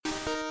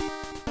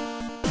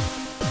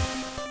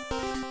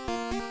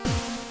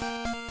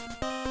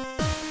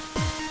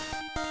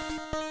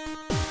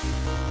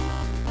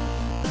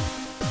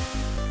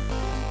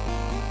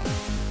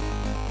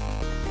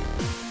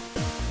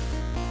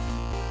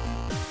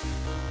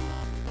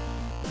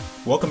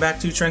Welcome back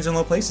to Trends in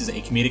Low Places, a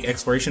comedic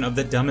exploration of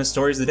the dumbest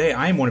stories of the day.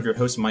 I am one of your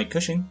hosts, Mike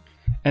Cushing.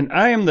 And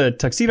I am the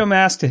tuxedo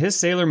mask to his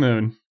Sailor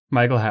Moon,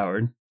 Michael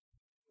Howard.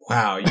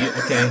 Wow,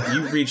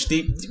 you've reached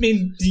deep. I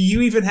mean,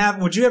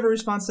 would you have a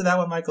response to that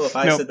one, Michael, if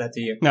I said that to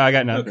you? No, I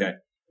got nothing. Okay.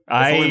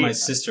 If only my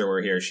sister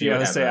were here, she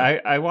would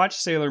have I watched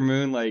Sailor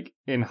Moon,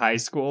 in high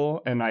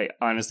school, and I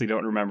honestly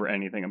don't remember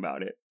anything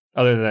about it,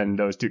 other than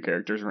those two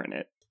characters were in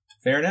it.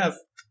 Fair enough.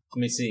 Let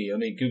me see. Let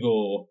me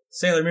Google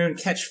Sailor Moon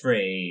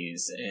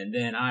catchphrase, and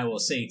then I will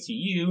say to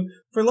you,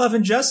 for love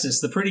and justice,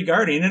 the pretty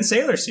guardian in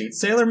sailor suit,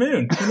 Sailor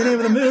Moon. In the name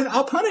of the moon,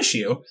 I'll punish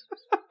you.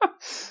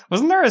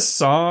 Wasn't there a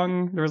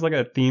song? There was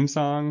a theme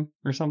song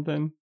or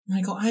something?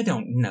 Michael, I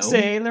don't know.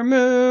 Sailor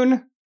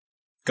Moon.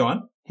 Go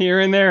on. Here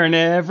and there and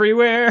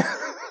everywhere.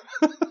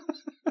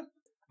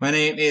 My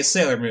name is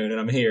Sailor Moon, and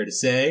I'm here to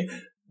say,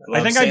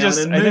 I think I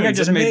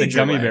just made the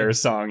Gummy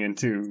Bears song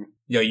into.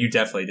 Yo, you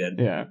definitely did.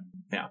 Yeah.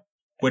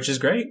 Which is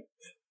great.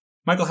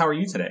 Michael, how are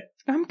you today?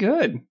 I'm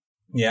good.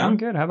 Yeah? I'm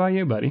good. How about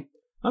you, buddy?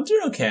 I'm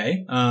doing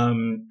okay.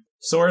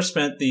 Sora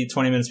spent the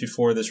 20 minutes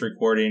before this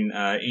recording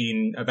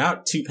eating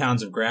about 2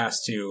 pounds of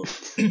grass to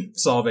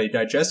solve a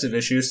digestive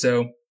issue,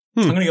 so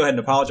I'm going to go ahead and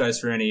apologize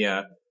for any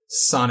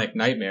sonic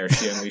nightmare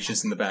she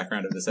unleashes in the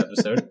background of this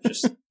episode.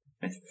 Just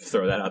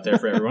throw that out there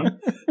for everyone.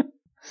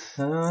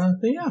 But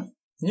yeah,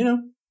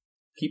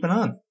 keeping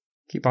on.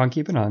 Keep on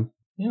keeping on.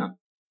 Yeah.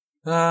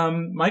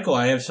 Michael,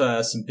 I have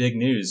some big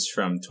news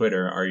from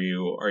Twitter. Are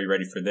you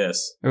ready for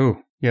this? Oh,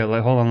 yeah.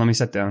 Hold on. Let me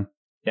sit down.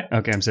 Yeah.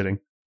 Okay, I'm sitting.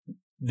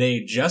 They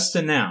just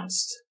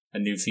announced a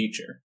new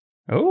feature.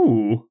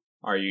 Oh.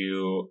 Are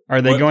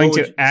they going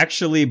to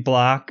actually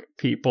block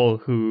people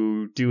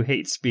who do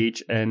hate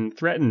speech and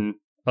threaten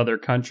other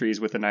countries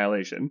with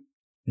annihilation?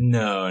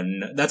 No,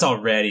 that's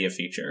already a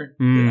feature.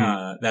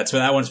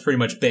 That one's pretty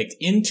much baked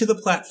into the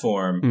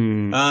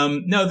platform.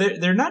 No,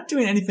 they're not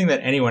doing anything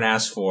that anyone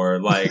asked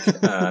for, like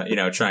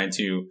trying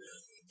to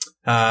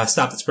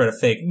stop the spread of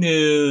fake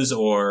news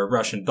or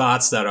Russian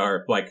bots that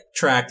are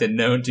tracked and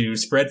known to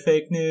spread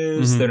fake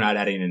news. Mm-hmm. They're not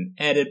adding an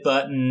edit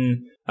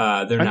button.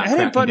 An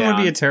edit button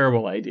would be a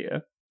terrible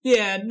idea.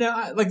 Yeah,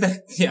 no,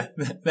 that. Yeah,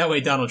 that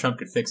way Donald Trump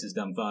could fix his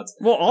dumb thoughts.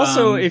 Well,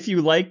 also, if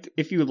you liked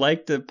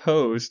the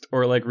post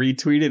or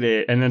retweeted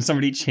it, and then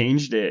somebody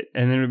changed it,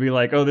 and then it would be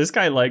like, oh, this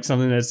guy liked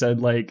something that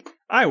said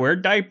I wear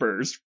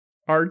diapers.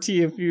 RT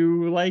if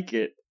you like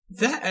it.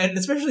 That, and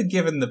especially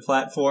given the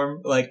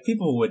platform,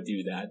 people would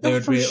do that. They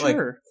would be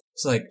sure.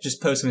 It's just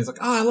posting. It's oh,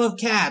 I love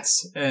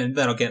cats, and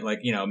that'll get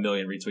a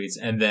million retweets,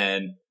 and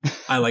then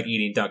I like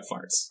eating duck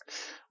farts.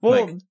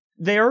 Well.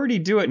 They already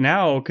do it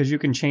now because you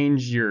can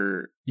change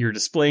your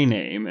display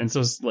name. And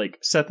so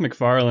Seth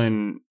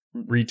MacFarlane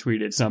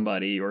retweeted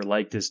somebody or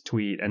liked his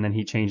tweet and then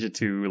he changed it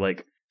to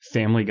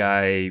Family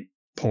Guy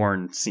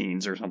porn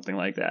scenes or something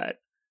like that.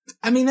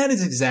 I mean, that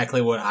is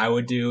exactly what I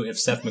would do if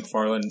Seth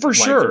MacFarlane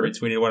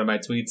retweeted one of my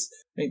tweets.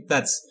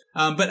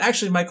 But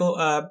actually,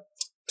 Michael,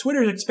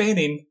 Twitter is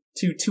expanding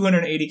to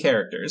 280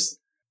 characters.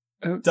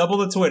 Double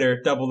the Twitter,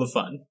 double the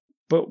fun.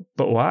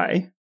 But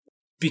why?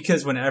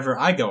 Because whenever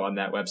I go on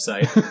that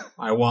website,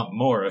 I want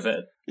more of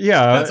it.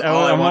 Yeah,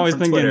 I'm always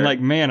thinking, Twitter.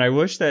 Man, I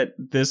wish that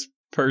this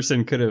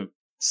person could have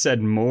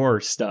said more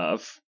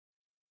stuff.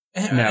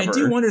 I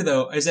do wonder,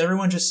 though, is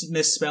everyone just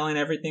misspelling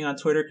everything on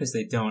Twitter because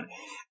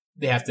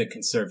they have to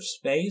conserve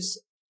space?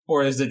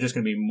 Or is there just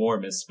going to be more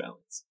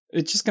misspellings?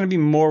 It's just going to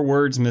be more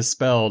words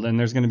misspelled, and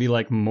there's going to be,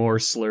 more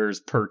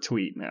slurs per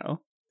tweet now.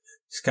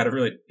 Just gotta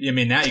really,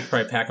 now you can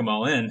probably pack them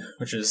all in,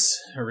 which is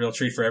a real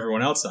treat for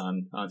everyone else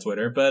on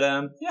Twitter. But,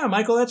 yeah,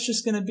 Michael, that's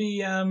just gonna be,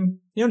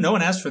 no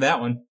one asked for that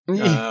one.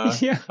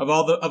 Yeah. Of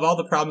all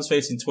the problems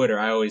facing Twitter,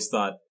 I always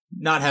thought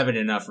not having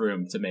enough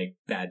room to make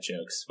bad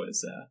jokes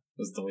was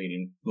the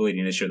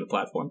leading issue of the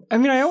platform. I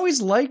mean, I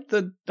always liked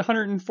the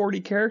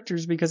 140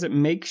 characters because it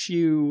makes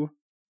you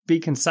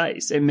be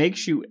concise. It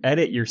makes you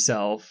edit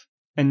yourself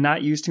and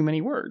not use too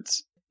many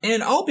words.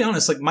 And I'll be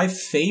honest, my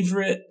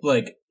favorite,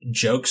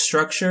 joke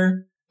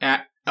structure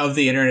of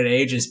the internet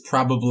age is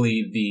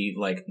probably the,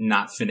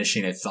 not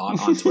finishing a thought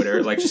on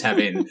Twitter, just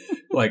having,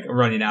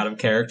 running out of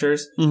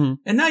characters. Mm-hmm.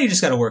 And now you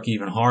just gotta work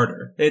even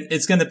harder.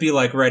 It's gonna be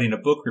like writing a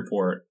book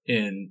report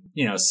in,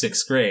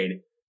 6th grade.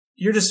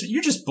 You're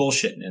just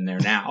bullshitting in there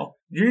now.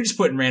 You're just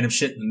putting random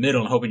shit in the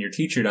middle and hoping your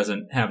teacher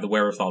doesn't have the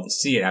wherewithal to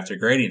see it after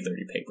grading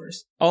 30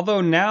 papers.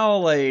 Although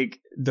now,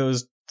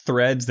 those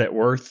threads that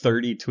were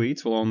 30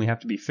 tweets will only have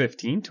to be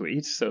 15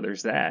 tweets, so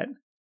there's that.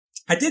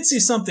 I did see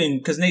something,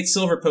 because Nate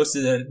Silver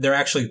posted that they're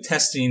actually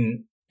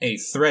testing a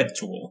thread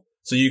tool.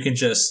 So you can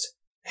just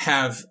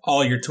have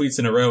all your tweets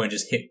in a row and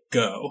just hit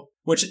go.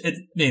 Which,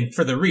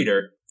 for the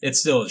reader, it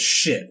still is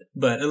shit.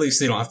 But at least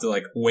they don't have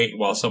to, wait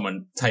while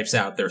someone types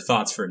out their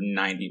thoughts for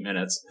 90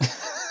 minutes.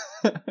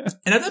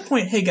 And at that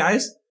point, hey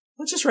guys,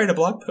 let's just write a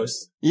blog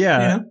post.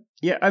 Yeah.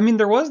 Yeah, I mean,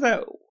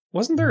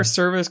 wasn't there a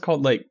service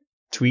called,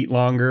 Tweet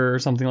Longer or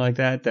something like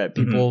that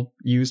people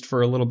used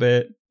for a little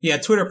bit? Yeah,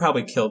 Twitter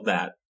probably killed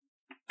that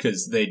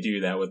because they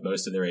do that with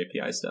most of their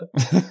API stuff.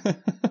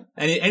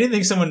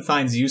 Anything someone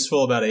finds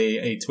useful about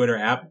a Twitter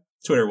app,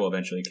 Twitter will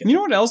eventually kill. You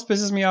know what else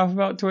pisses me off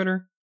about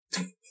Twitter?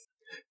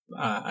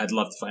 I'd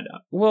love to find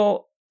out.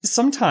 Well,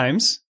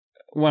 sometimes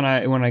when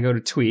I go to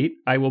tweet,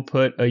 I will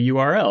put a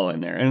URL in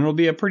there, and it'll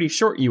be a pretty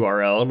short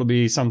URL. It'll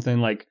be something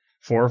like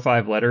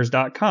 4orfive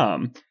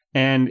letters.com,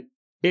 and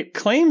it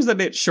claims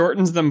that it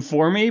shortens them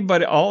for me,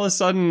 but all of a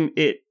sudden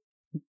it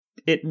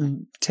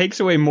takes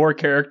away more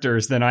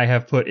characters than I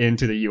have put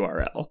into the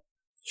URL.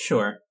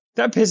 Sure.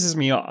 That pisses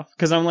me off,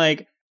 because I'm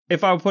like,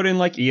 if I put in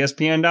like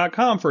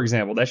ESPN.com, for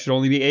example, that should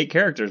only be 8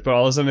 characters, but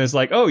all of a sudden it's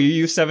like, oh, you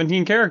use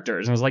 17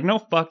 characters. And I was like, no,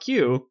 fuck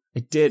you.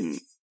 I didn't.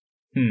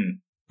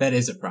 That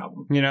is a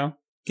problem. You know?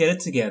 Get it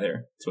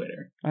together,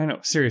 Twitter. I know,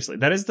 seriously.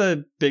 That is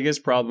the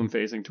biggest problem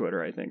facing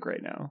Twitter, I think,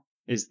 right now,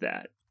 is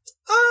that.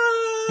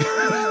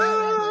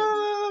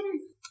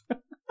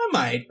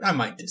 I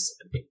might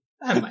disagree.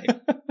 I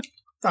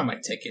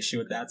might take issue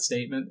with that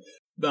statement.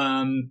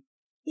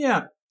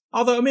 Yeah.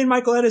 Although, I mean,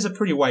 Michael, that is a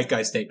pretty white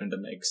guy statement to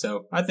make.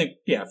 So I think,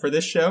 yeah, for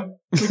this show,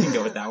 we can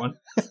go with that one.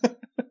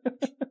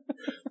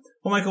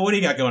 Well, Michael, what do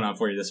you got going on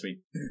for you this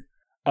week?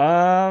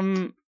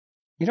 I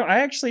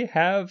actually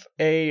have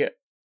a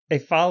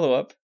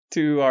follow-up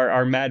to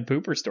our Mad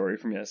Pooper story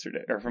from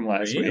yesterday, or from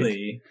last week.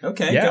 Really?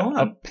 Okay, yeah, go on.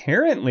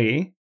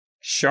 Apparently,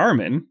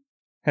 Charmin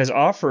has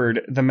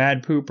offered the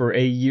Mad Pooper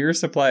a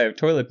year's supply of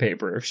toilet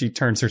paper if she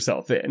turns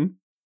herself in.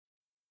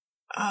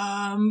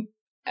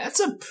 That's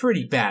a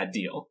pretty bad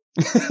deal.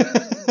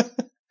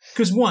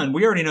 Because one,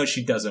 we already know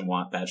she doesn't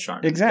want that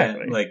Charmin.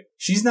 Exactly. Like,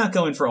 she's not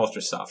going for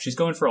ultra soft. She's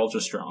going for ultra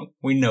strong.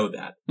 We know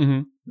that.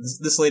 Mm-hmm.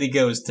 This lady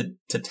goes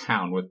to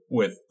town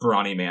with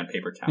brawny man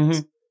paper towels.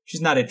 Mm-hmm.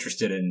 She's not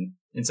interested in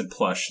some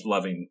plush,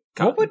 loving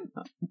cotton.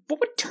 What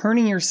would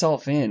turning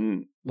yourself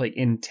in like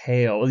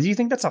entail? Do you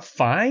think that's a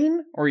fine,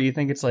 or do you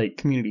think it's like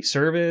community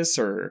service,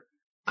 or?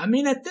 I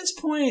mean, at this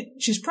point,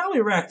 she's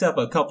probably racked up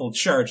a couple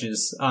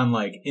charges on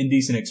like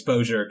indecent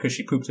exposure because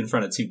she pooped in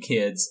front of 2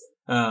 kids.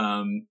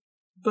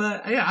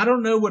 But I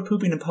don't know what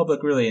pooping in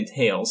public really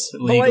entails,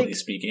 legally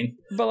speaking.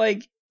 But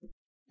like,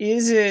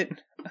 is it?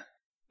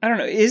 I don't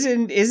know. Is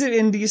it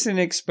indecent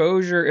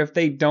exposure if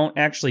they don't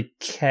actually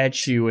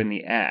catch you in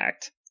the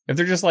act? If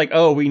they're just like,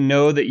 oh, we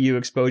know that you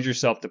exposed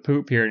yourself to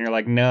poop here, and you're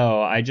like,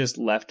 no, I just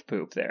left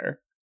poop there.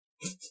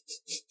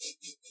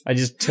 I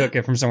just took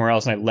it from somewhere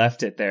else and I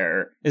left it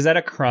there. Is that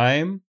a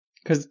crime?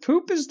 Because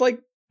poop is like,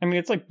 I mean,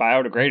 it's like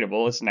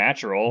biodegradable. It's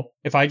natural.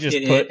 If I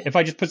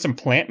just put some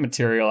plant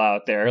material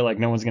out there, like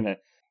no one's gonna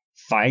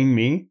find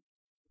me.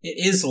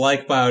 It is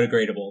like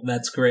biodegradable.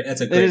 That's great.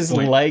 That's a great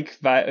point.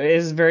 It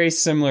is very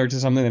similar to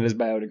something that is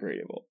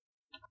biodegradable.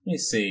 Let me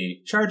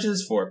see.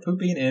 Charges for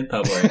pooping in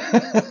public.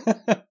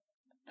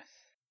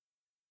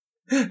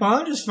 Well,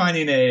 I'm just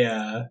finding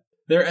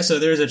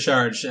there's a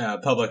charge,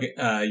 public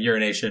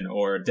urination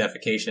or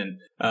defecation.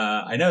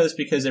 I know this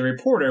because a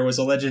reporter was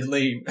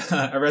allegedly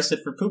arrested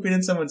for pooping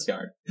in someone's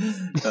yard.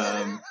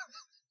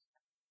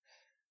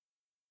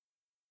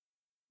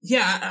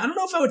 Yeah, I don't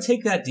know if I would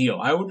take that deal.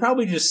 I would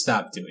probably just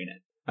stop doing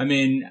it. I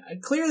mean,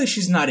 clearly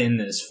she's not in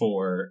this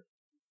for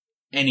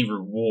any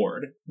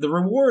reward. The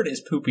reward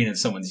is pooping in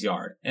someone's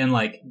yard and,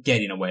 like,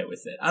 getting away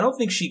with it. I don't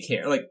think she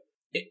cares. Like,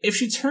 if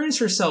she turns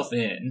herself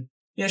in,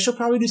 yeah, she'll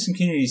probably do some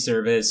community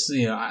service.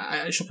 You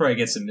know, she'll probably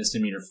get some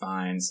misdemeanor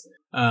fines.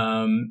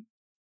 I'm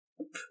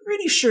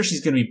pretty sure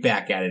she's going to be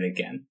back at it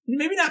again.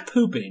 Maybe not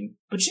pooping,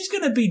 but she's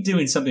going to be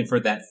doing something for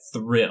that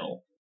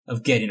thrill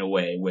of getting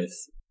away with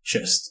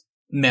just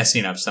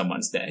messing up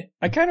someone's day.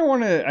 I kind of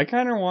want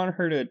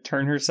her to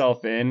turn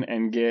herself in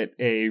and get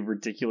a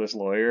ridiculous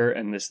lawyer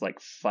and just like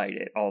fight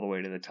it all the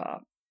way to the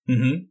top.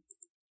 Mm-hmm.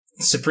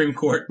 Supreme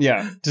Court.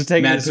 Yeah, just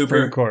take it to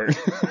Supreme Court.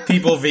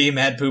 People v.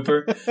 Mad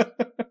Pooper.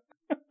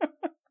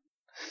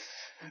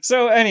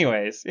 So,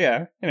 anyways,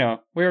 yeah, you know,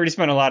 we already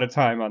spent a lot of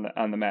time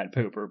on the Mad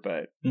Pooper,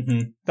 but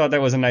thought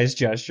that was a nice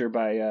gesture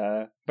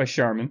by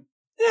Charmin.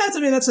 Yeah,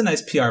 that's a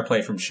nice PR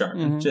play from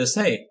Charmin. Mm-hmm. Just,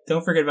 hey,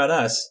 don't forget about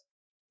us.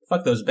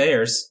 Fuck those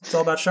bears. It's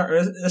all about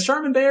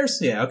Charmin bears?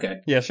 Yeah, okay.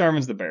 Yeah,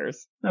 Charmin's the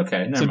bears.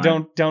 Okay, never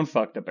mind. Don't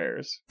fuck the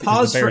bears.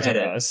 Pause the bears for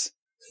edit. Us.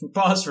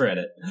 Pause for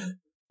edit.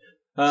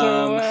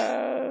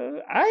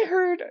 I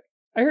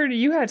heard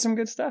you had some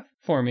good stuff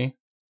for me.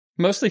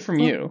 Mostly from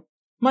you.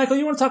 Michael,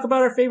 you want to talk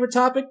about our favorite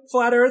topic,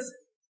 Flat Earth?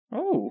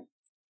 Oh,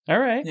 all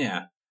right.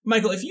 Yeah.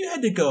 Michael, if you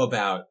had to go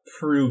about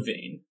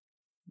proving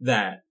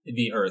that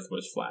the Earth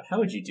was flat, how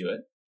would you do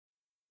it?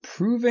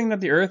 Proving that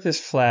the Earth is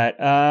flat?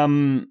 I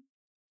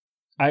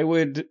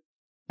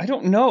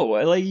don't know.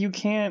 Like, you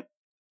can't...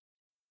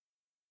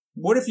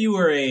 What if you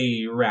were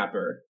a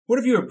rapper? What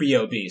if you were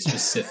B.O.B.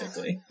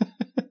 specifically?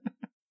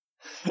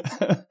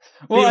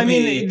 Well, B.O.B., I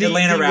mean, the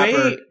Atlanta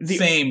rapper,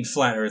 famed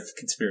flat Earth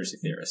conspiracy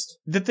theorist.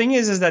 The thing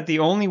is that the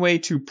only way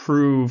to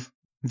prove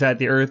that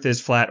the Earth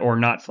is flat or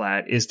not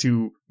flat is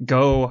to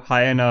go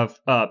high enough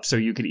up so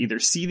you could either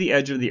see the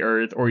edge of the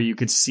Earth or you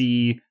could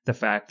see the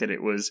fact that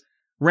it was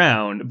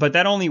round. But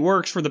that only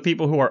works for the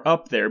people who are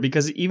up there,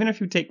 because even if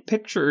you take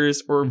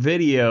pictures or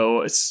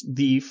video,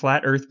 the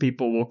flat Earth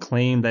people will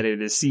claim that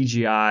it is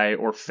CGI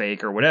or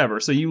fake or whatever.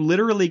 So you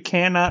literally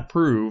cannot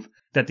prove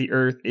that the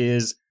Earth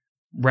is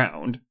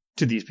round.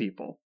 to these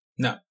people.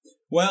 No.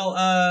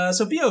 Well,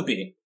 so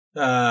B.O.B.,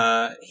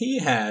 he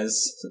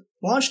has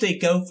launched a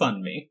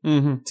GoFundMe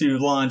to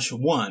launch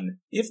one,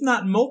 if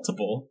not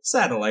multiple,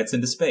 satellites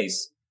into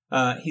space.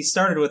 He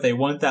started with a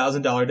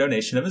 $1,000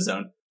 donation of his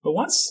own, but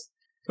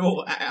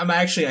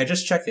I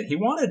just checked it. He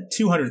wanted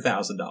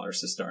 $200,000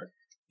 to start.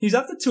 He's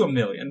up to $1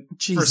 million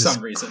for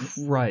some reason.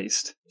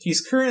 Christ.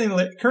 He's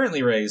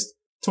currently raised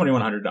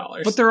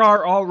 $2,100. But there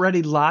are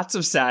already lots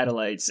of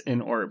satellites in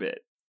orbit.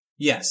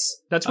 Yes.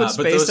 That's what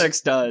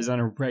SpaceX does on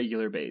a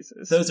regular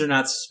basis. Those are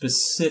not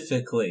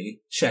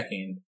specifically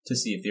checking to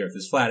see if the Earth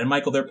is flat. And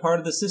Michael, they're part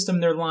of the system.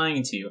 They're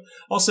lying to you.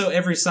 Also,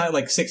 every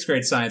sixth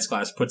grade science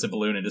class puts a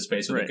balloon into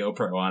space with a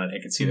GoPro on it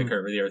and can see the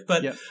curve of the Earth.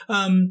 But,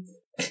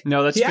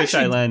 no, that's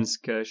fisheye lens,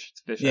 Kush.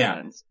 It's fisheye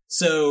lens.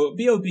 So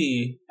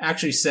B.O.B.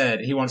 actually said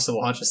he wants to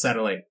launch a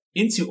satellite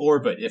into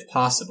orbit if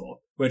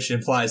possible, which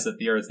implies that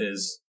the Earth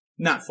is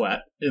not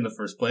flat in the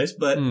first place,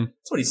 but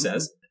that's what he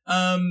says.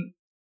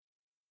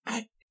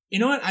 You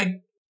know what?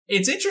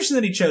 It's interesting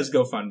that he chose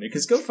GoFundMe,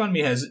 because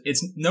GoFundMe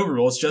it's no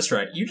rules, just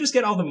right. You just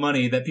get all the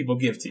money that people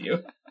give to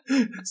you.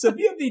 So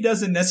B.O.B.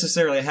 doesn't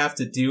necessarily have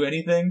to do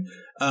anything.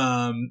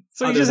 So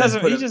he just has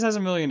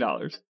 $1 million.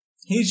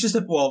 He's just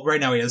right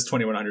now he has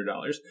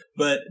 $2,100.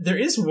 But there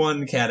is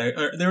one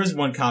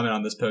comment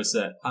on this post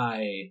that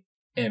I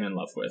am in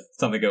love with.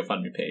 It's on the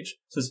GoFundMe page.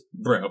 It says,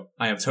 "Bro,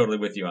 I am totally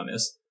with you on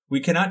this. We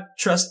cannot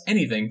trust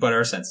anything but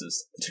our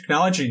senses. The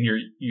technology you're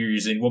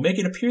using will make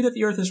it appear that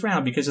the Earth is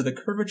round because of the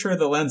curvature of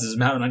the lenses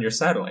mounted on your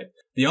satellite.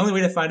 The only way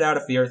to find out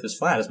if the Earth is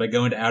flat is by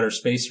going to outer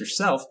space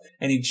yourself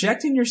and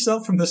ejecting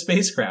yourself from the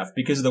spacecraft,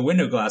 because the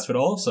window glass would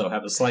also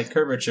have a slight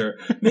curvature,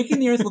 making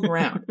the Earth look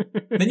round.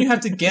 Then you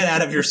have to get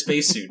out of your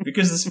spacesuit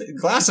because the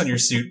glass on your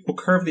suit will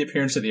curve the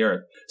appearance of the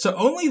Earth. So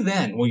only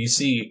then will you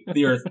see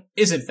the Earth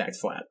is in fact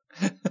flat."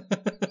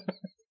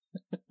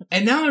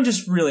 And now I'm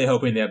just really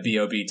hoping that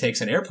B.O.B. takes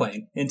an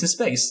airplane into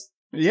space.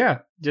 Yeah.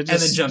 And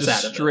then jumps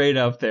out of it. Straight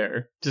up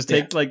there. Just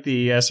take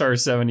the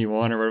SR-71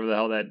 or whatever the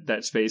hell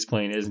that space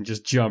plane is and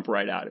just jump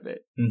right out of it.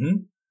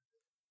 Mm-hmm.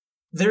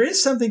 There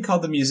is something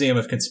called the Museum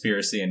of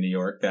Conspiracy in New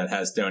York that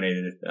has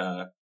donated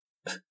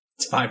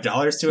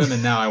 $5 to him,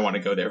 and now I want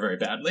to go there very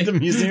badly. The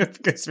Museum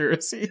of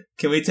Conspiracy?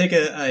 Can we take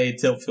a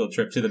tilt field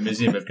trip to the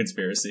Museum of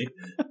Conspiracy?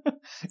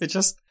 It's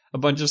just a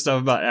bunch of stuff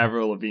about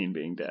Avril Lavigne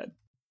being dead.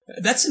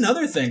 That's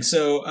another thing.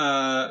 So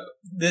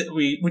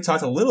we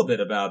talked a little bit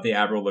about the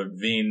Avril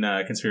Lavigne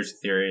conspiracy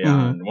theory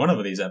on one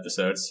of these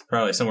episodes,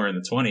 probably somewhere in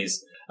the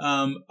 20s.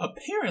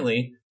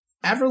 Apparently,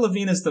 Avril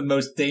Lavigne is the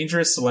most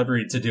dangerous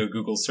celebrity to do a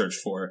Google search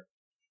for.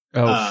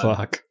 Oh,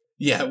 fuck.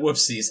 Yeah,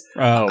 whoopsies.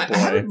 Oh,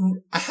 boy.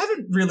 I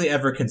haven't really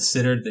ever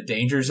considered the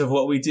dangers of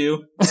what we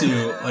do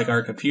to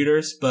our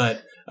computers,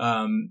 but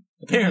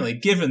apparently,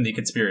 given the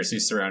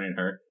conspiracies surrounding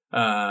her,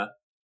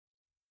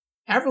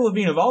 Avril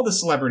Lavigne, of all the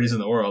celebrities in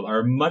the world,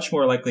 are much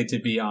more likely to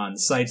be on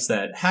sites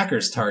that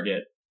hackers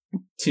target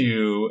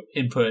to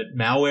input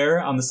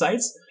malware on the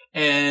sites.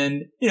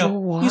 And,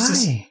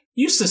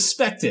 you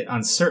suspect it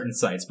on certain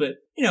sites. But,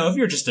 if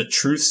you're just a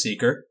truth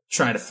seeker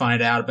trying to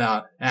find out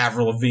about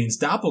Avril Lavigne's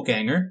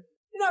doppelganger,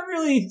 you're not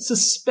really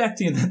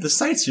suspecting that the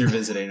sites you're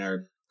visiting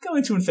are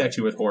going to infect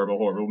you with horrible,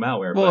 horrible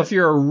malware. Well, if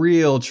you're a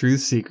real truth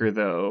seeker,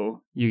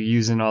 though, you're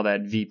using all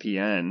that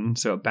VPN,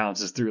 so it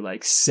bounces through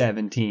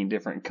 17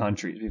 different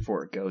countries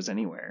before it goes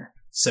anywhere.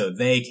 So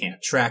they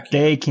can't track you.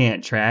 They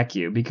can't track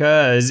you,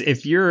 because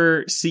if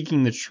you're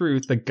seeking the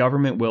truth, the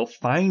government will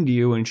find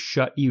you and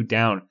shut you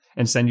down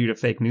and send you to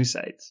fake news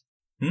sites.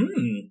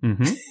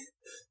 Mm-hmm.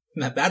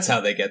 That's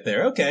how they get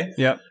there. Okay.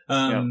 Yep.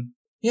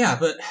 Yeah,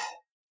 but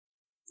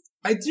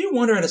I do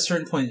wonder at a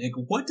certain point,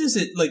 what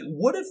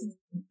if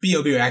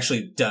B.O.B.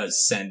 actually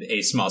does send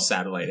a small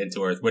satellite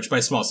into Earth, which by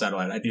small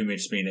satellite, I do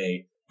just mean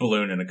a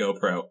balloon and a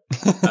GoPro.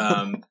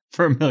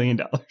 For $1 million.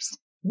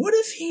 What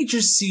if he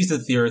just sees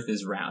that the Earth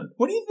is round?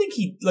 What do you think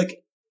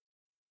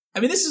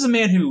this is a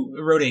man who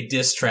wrote a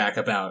diss track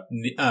about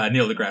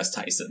Neil deGrasse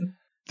Tyson.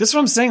 This is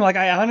what I'm saying.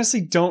 I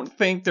honestly don't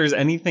think there's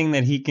anything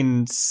that he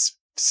can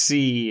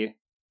see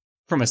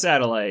from a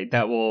satellite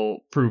that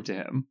will prove to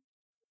him.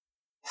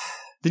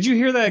 Did you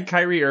hear that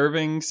Kyrie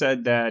Irving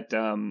said that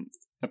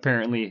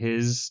apparently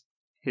his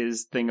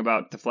thing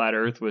about the flat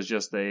Earth was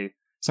just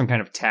some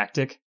kind of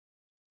tactic?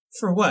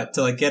 For what?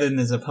 To get in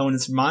his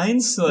opponent's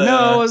minds?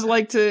 No, it was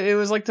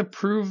to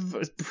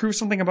prove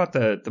something about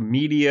the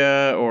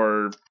media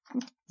or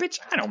bitch.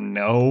 I don't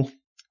know.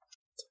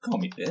 Don't call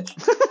me bitch.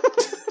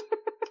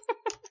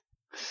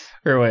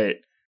 Or wait,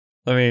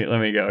 let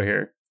me go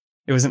here.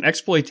 It was an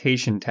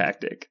exploitation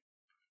tactic.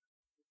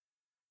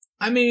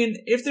 I mean,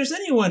 if there's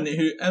anyone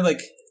who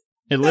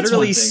it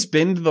literally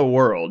spinned the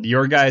world,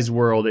 your guy's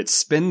world. It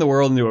spinned the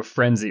world into a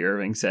frenzy,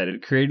 Irving said.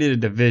 It created a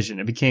division.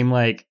 It became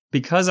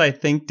because I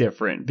think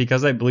different,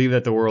 because I believe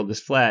that the world is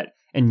flat,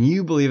 and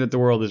you believe that the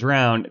world is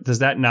round, does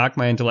that knock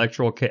my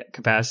intellectual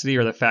capacity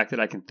or the fact that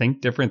I can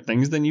think different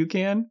things than you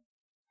can?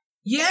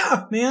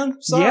 Yeah, man.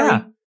 Sorry.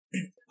 Yeah.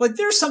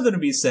 There's something to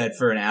be said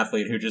for an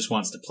athlete who just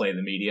wants to play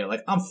the media.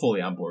 I'm fully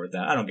on board with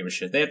that. I don't give a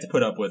shit. They have to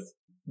put up with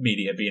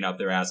media being up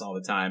their ass all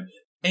the time.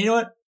 And you know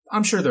what?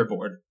 I'm sure they're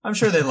bored. I'm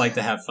sure they'd like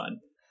to have fun.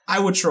 I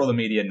would troll the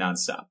media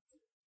nonstop.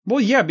 Well,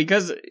 yeah,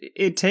 because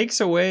it takes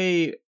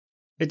away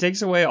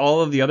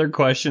all of the other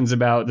questions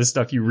about the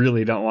stuff you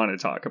really don't want to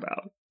talk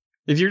about.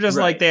 If you're just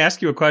like, they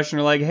ask you a question,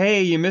 or like,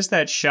 hey, you missed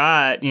that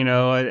shot,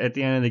 at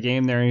the end of the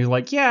game there, and you're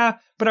like, yeah,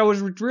 but I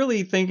was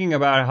really thinking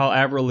about how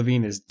Avril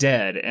Lavigne is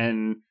dead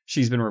and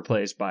she's been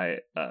replaced by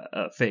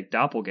a fake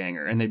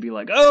doppelganger, and they'd be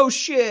like, oh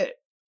shit,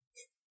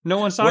 no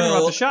one's talking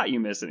about the shot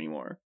you missed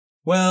anymore.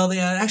 Well,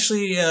 yeah,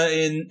 actually,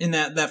 in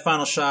that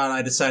final shot,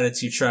 I decided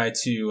to try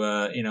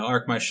to,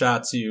 arc my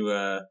shot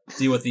to,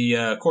 deal with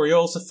the,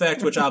 Coriolis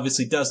effect, which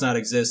obviously does not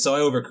exist, so I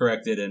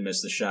overcorrected and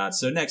missed the shot.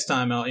 So next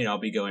time, I'll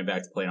be going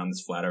back to playing on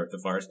this flat earth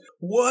of ours.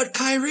 What,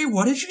 Kyrie?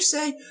 What did you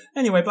say?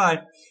 Anyway,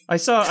 bye. I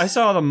saw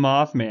the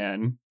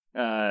Mothman,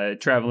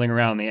 traveling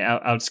around the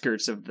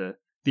outskirts of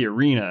the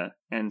arena.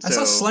 And so, I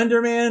saw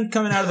Slender Man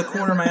coming out of the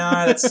corner of my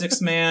eye. That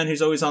sixth man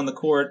who's always on the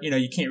court.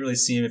 You can't really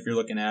see him if you're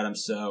looking at him.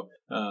 So,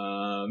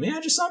 I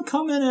just saw him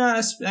coming,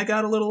 and I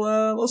got a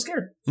little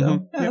scared.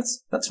 So,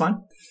 that's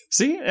fine.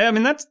 See, I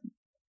mean,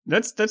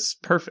 that's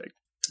perfect.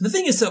 The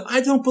thing is, I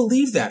don't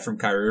believe that from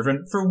Kyrie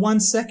Irving for 1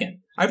 second.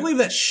 I believe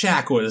that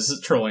Shaq was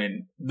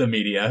trolling the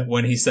media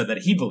when he said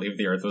that he believed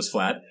the Earth was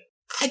flat.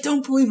 I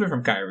don't believe it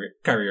from Kyrie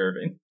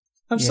Irving.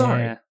 I'm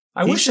sorry.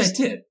 I wish I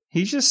did.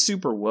 He's just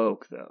super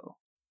woke, though.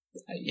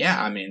 Yeah,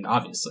 I mean,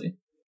 obviously.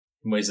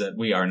 In ways that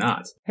we are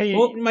not. Hey,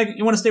 well, Mike,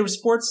 you want to stay with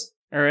sports?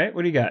 All right,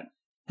 what do you got?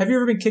 Have you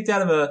ever been kicked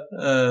out of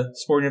a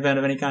sporting event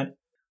of any kind?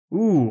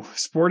 Ooh,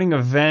 sporting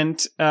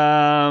event.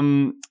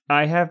 I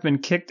have been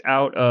kicked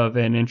out of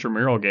an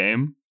intramural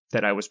game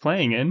that I was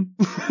playing in.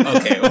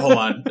 Okay, well, hold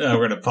on.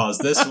 We're going to pause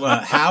this.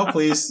 How?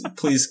 Please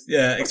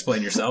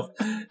explain yourself.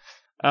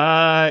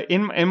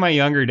 In my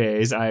younger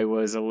days, I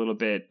was a little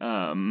bit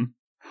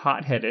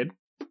hot-headed.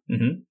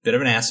 Mm-hmm. Bit of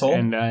an asshole.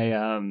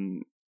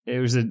 And it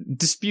was a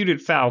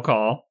disputed foul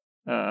call.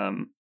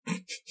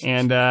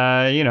 And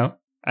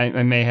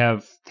I may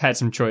have had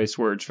some choice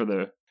words for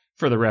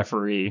the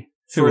referee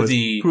who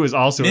was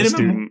also a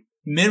student.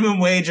 Minimum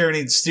wage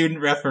earning student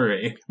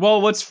referee.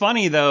 Well, what's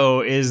funny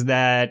though is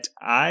that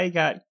I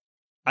got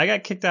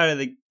kicked out of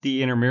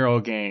the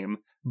intramural game,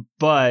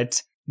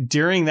 but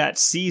during that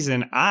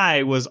season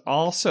I was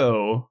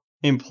also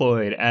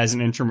employed as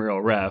an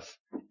intramural ref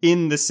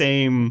in the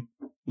same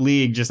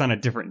league, just on a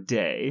different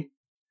day.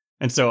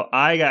 And so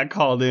I got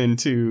called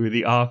into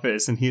the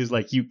office, and he was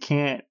like,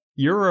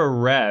 you're a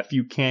ref,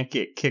 you can't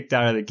get kicked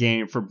out of the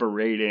game for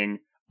berating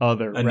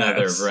another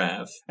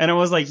ref. And I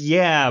was like,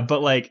 yeah,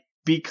 but like,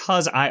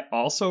 because I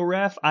also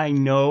ref, I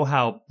know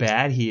how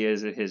bad he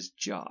is at his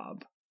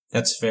job.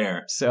 That's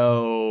fair.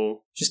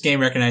 So just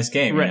game recognized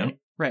game, right?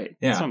 Right.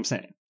 Yeah. That's what I'm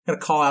saying. Gotta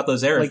call out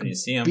those errors when you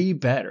see them. Be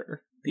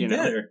better. Be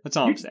better. That's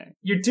all I'm saying.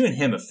 You're doing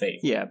him a favor.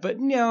 Yeah, but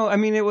no, I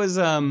mean, it was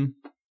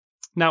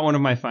not one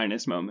of my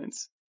finest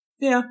moments.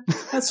 Yeah,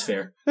 that's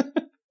fair.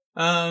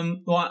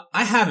 Well,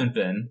 I haven't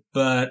been,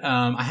 but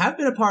I have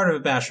been a part of a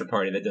bachelor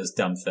party that does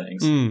dumb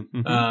things.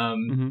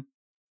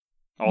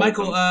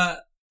 Michael,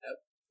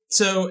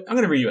 so I'm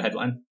going to read you a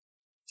headline.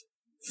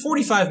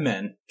 45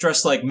 men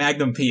dressed like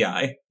Magnum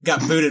P.I.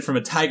 got booted from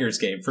a Tigers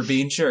game for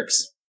being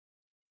jerks.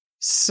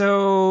 So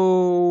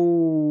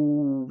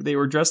they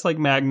were dressed like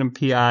Magnum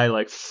P.I.,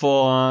 like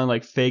full on,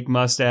 like fake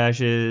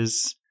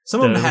mustaches.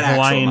 Some of them had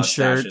Hawaiian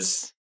mustaches.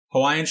 Shirts.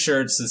 Hawaiian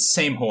shirts, the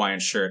same Hawaiian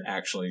shirt,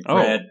 actually. Oh.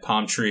 Red,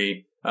 palm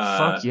tree.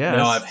 Fuck yes.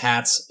 They all have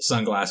hats,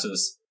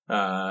 sunglasses,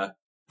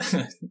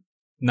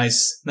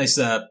 nice,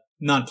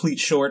 non-pleat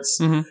shorts.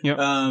 Mm-hmm, yep.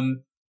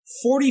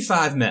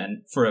 45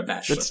 men for a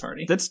bachelor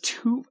party.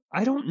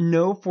 I don't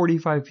know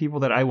 45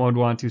 people that I would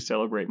want to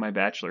celebrate my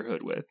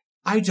bachelorhood with.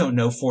 I don't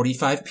know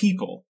 45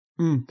 people.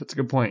 That's a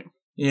good point.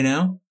 You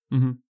know?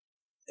 Mm-hmm.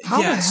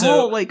 How the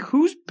hell,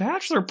 whose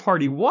bachelor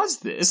party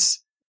was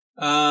this?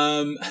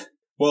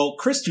 Well,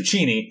 Chris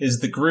Tuccini is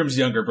the groom's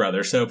younger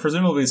brother, so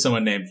presumably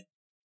someone named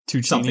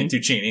something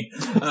Tuccini.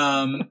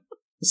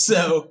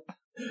 So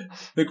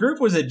the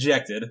group was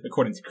ejected,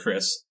 according to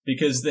Chris,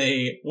 because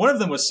one of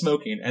them was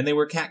smoking and they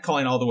were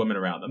catcalling all the women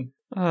around them.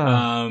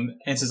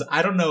 And says,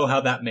 I don't know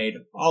how that made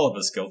all of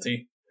us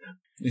guilty.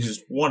 It's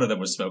just one of them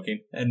was smoking,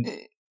 and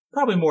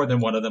probably more than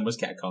one of them was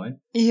catcalling.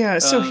 Yeah.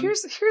 So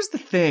here's the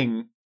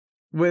thing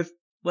with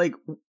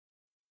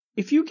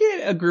if you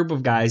get a group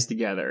of guys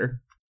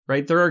together.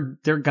 Right, they're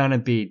gonna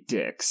be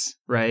dicks,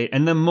 right?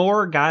 And the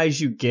more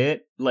guys you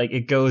get,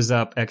 it goes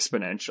up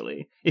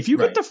exponentially. If you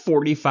get to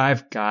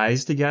 45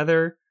 guys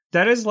together,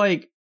 that is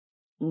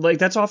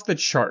that's off the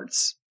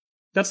charts.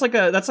 That's like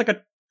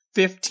a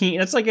 15.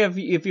 That's like if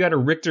you had a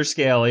Richter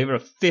scale, you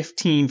have a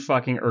 15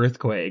 fucking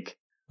earthquake.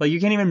 You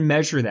can't even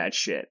measure that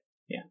shit.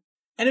 Yeah,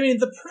 and I mean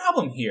the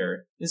problem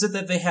here is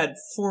that they had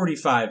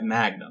 45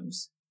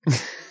 magnums.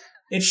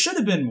 It should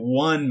have been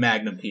one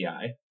Magnum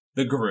PI.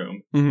 The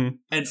groom,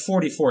 and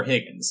 44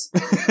 Higgins.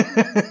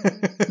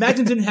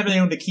 Magnum didn't have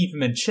anyone to keep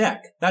him in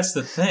check. That's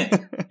the thing.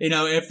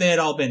 If they had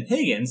all been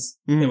Higgins,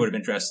 they would have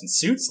been dressed in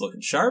suits, looking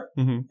sharp.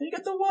 And you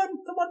got the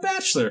one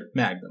bachelor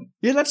Magnum.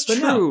 Yeah, that's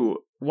true.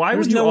 Why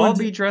would you all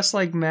be dressed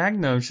like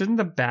Magnum? Shouldn't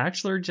The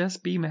Bachelor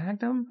just be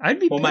Magnum?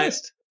 I'd be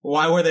pissed.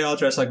 Why were they all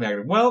dressed like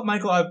Magnum? Well,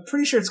 Michael, I'm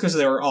pretty sure it's because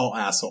they were all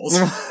assholes.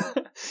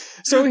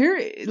 So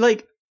here,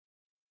 like,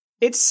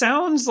 it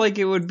sounds like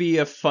it would be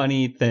a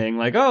funny thing.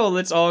 Like, oh,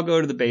 let's all go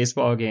to the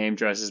baseball game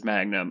dressed as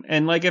Magnum.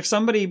 And, like, if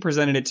somebody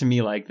presented it to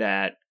me like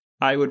that,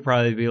 I would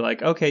probably be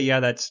like, okay, yeah,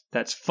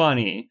 that's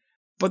funny.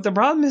 But the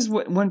problem is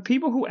when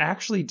people who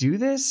actually do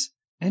this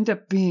end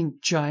up being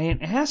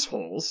giant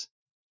assholes.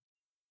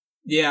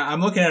 Yeah, I'm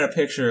looking at a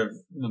picture of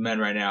the men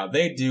right now.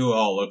 They do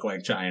all look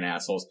like giant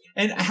assholes.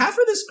 And half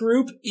of this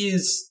group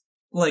is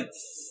like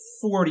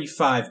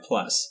 45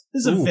 plus.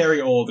 This is a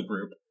very old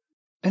group.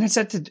 And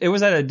it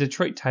was at a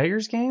Detroit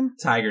Tigers game?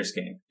 Tigers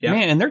game. Yeah.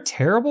 Man, and they're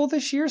terrible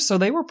this year, so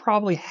they were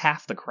probably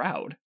half the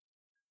crowd.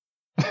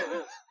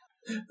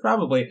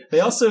 Probably. They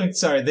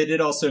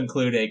did also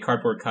include a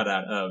cardboard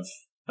cutout of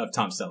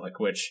Tom Selleck,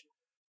 which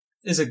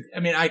is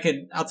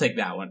I'll take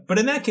that one. But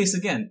in that case,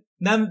 again,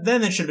 then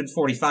it should have been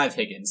 45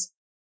 Higgins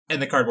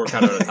and the cardboard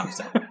cutout of Tom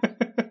Selleck.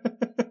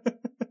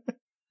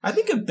 I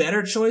think a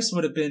better choice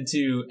would have been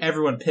to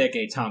everyone pick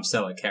a Tom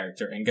Selleck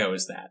character and go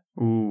as that.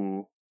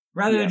 Ooh.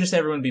 Rather than just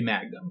everyone be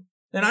Magnum.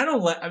 And I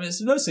don't like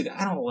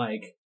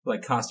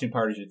costume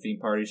parties or theme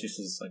parties, just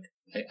as like,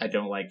 I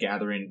don't like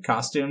gathering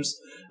costumes.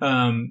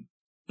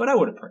 But I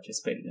would have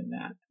participated in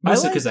that.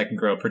 Mostly because I can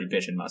grow a pretty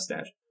bitchin'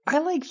 mustache. I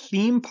like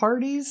theme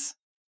parties.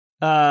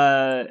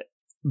 But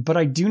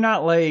I do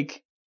not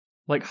like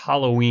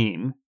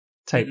Halloween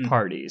type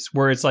parties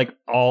where it's like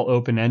all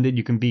open-ended.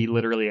 You can be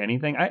literally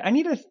anything. I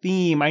need a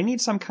theme. I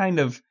need some kind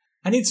of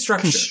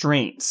structure.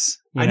 Constraints.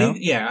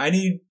 I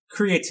need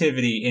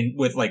creativity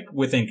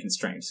within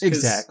constraints.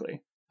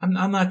 Exactly.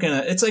 I'm not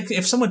gonna, it's like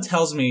if someone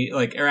tells me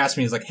or asks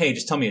me, hey,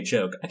 just tell me a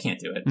joke. I can't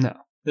do it. No.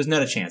 There's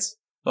not a chance.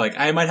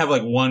 I might have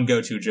one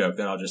go-to joke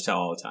that I'll just tell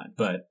all the time,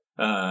 but,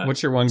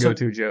 what's your one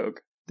go-to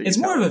joke? It's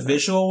more of a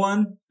visual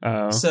one.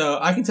 Oh. So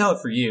I can tell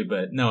it for you,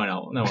 but no one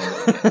will.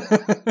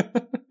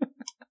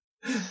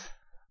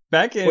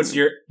 Back in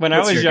when I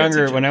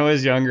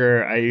was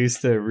younger, I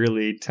used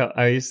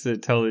to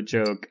tell the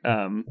joke,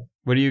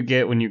 what do you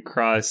get when you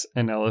cross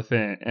an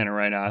elephant and a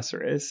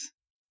rhinoceros?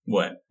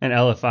 What? An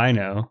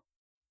elephino.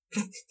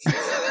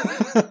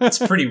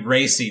 That's a pretty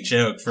racy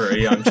joke for a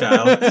young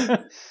child.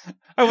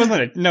 Not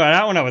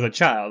when I was a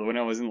child, when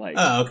I was in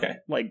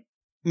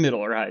middle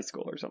or high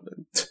school or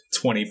something.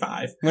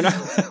 25. When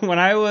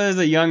I was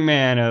a young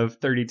man of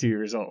 32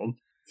 years old.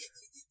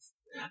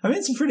 I mean,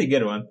 it's a pretty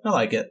good one. I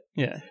like it.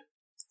 Yeah.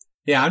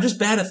 Yeah, I'm just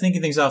bad at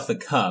thinking things off the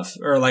cuff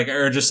or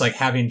just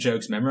having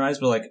jokes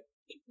memorized. But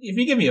if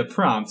you give me a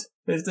prompt,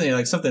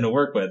 there's something to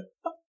work with,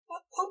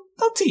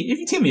 I'll tee. If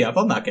you tee me up,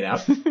 I'll knock it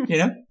out. You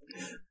know?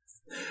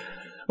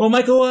 Well,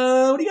 Michael,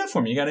 what do you got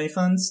for me? You got any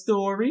fun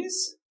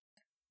stories?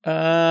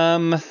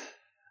 Well,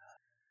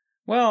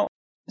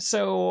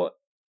 so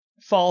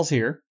fall's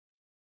here.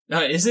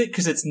 Is it?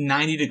 Because it's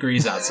 90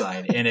 degrees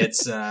outside and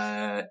it's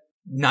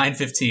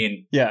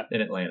 9:15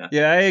 in Atlanta.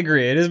 Yeah, I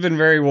agree. It has been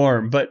very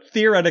warm, but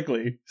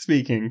theoretically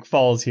speaking,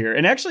 fall's here.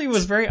 And actually it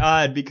was very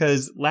odd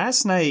because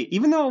last night,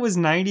 even though it was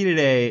 90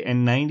 today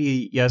and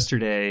 90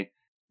 yesterday,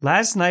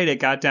 last night it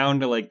got down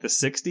to the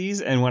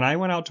 60s. And when I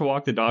went out to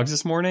walk the dogs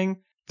this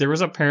morning, there was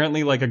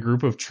apparently a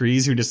group of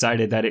trees who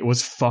decided that it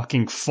was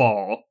fucking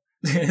fall.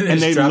 And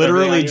they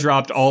literally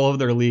dropped all of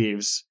their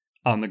leaves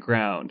on the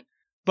ground.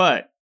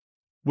 But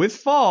with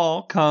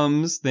fall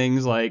comes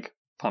things like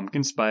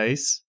pumpkin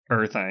spice,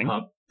 earthing.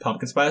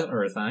 Pumpkin spice,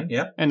 earthing,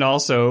 yep. And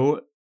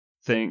also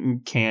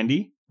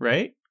candy,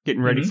 right?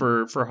 Getting ready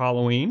for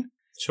Halloween.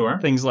 Sure.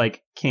 Things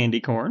like candy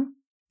corn.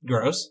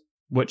 Gross.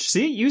 Which,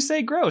 see, you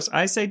say gross.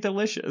 I say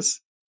delicious.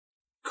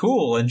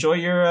 Cool. Enjoy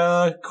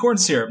your corn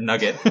syrup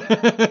nugget.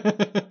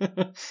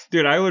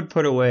 Dude, I would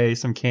put away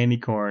some candy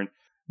corn.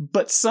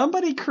 But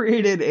somebody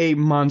created a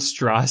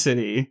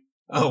monstrosity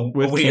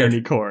with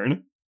candy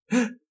corn.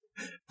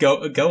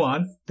 Go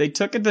on. They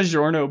took a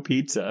DiGiorno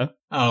pizza.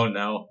 Oh,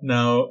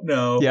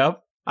 no.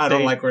 Yep. I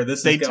don't like where this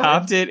is going. They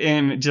topped it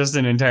in just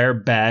an entire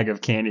bag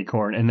of candy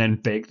corn and then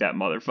baked that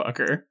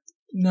motherfucker.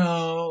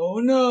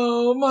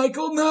 No,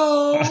 Michael,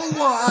 no.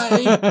 Why?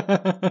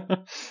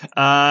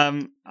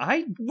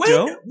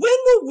 When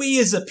will we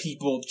as a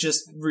people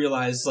just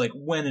realize,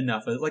 when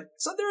enough is,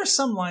 so there are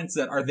some lines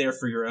that are there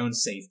for your own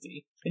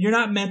safety, and you're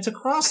not meant to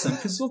cross them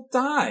because you'll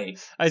die.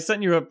 I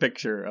sent you a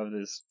picture of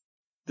this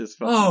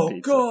fucking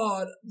pizza.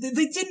 God. They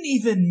didn't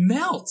even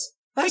melt.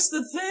 That's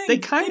the thing. They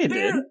kind of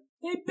did.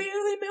 They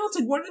barely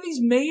melted. What are these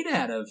made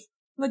out of?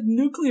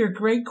 Nuclear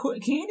grade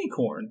candy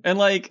corn. And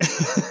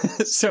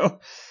so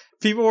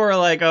people were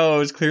like, oh, it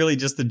was clearly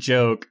just a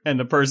joke. And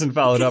the person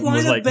followed up and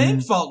was like,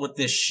 bank vault with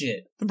this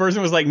shit. The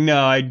person was like,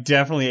 no, I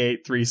definitely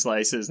ate 3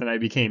 slices and I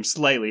became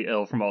slightly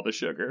ill from all the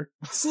sugar.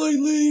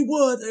 Slightly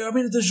what? I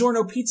mean, the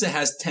DiGiorno pizza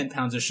has 10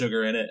 pounds of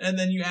sugar in it. And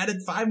then you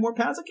added 5 more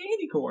pounds of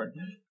candy corn.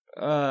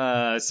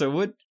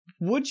 So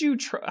would you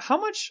try, how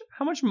much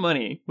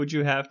money would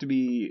you have to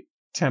be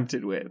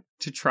tempted with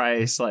to try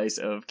a slice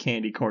of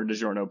candy corn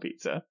DiGiorno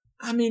pizza?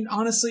 I mean,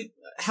 honestly,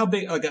 how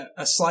big?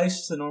 A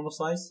slice, the normal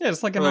slice? Yeah,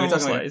 it's like a normal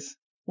slice.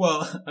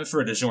 Well,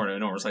 for a DiGiorno, a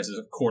normal slice is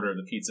a quarter of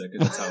the pizza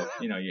because that's how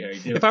you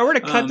do. If I were to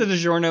cut the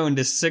DiGiorno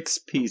into 6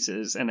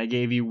 pieces and I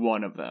gave you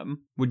one of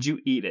them, would you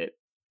eat it?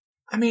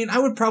 I mean, I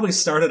would probably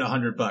start at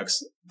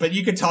 $100, but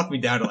you could talk me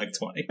down to like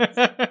 20.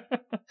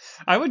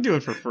 I would do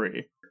it for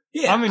free.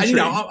 Yeah, I'm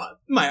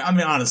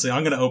honestly,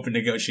 I'm going to open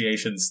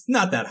negotiations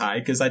not that high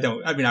because I'm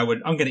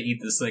going to eat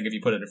this thing if you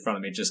put it in front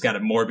of me. Just got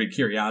a morbid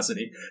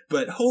curiosity.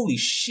 But holy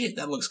shit,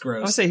 that looks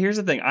gross. I'll say, here's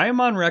the thing. I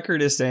am on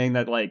record as saying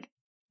that, like,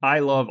 I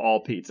love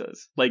all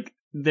pizzas. Like,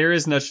 there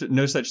is no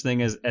such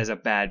thing as a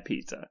bad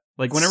pizza.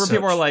 Like, whenever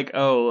people are like,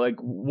 oh, like,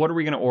 what are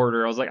we going to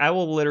order? I was like, I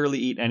will literally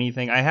eat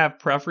anything. I have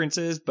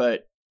preferences,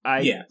 but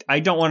I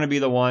don't want to be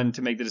the one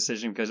to make the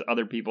decision because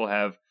other people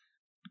have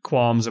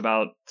qualms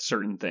about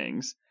certain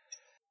things.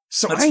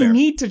 So I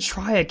need to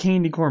try a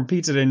candy corn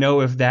pizza to know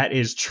if that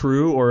is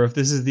true or if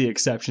this is the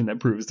exception that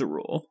proves the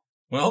rule.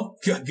 Well,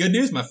 good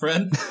news, my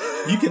friend.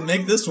 You can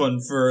make this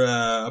one for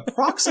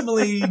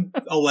approximately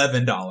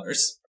 $11.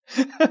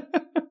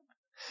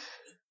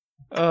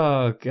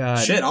 Oh, God.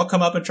 Shit, I'll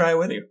come up and try it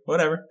with you.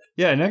 Whatever.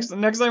 Yeah, next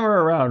time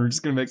we're around, we're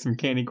just going to make some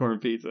candy corn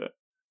pizza.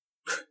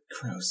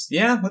 Gross.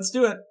 Yeah, let's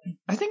do it.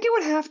 I think it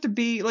would have to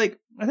be, like,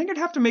 I think I'd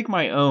have to make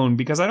my own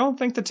because I don't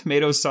think the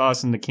tomato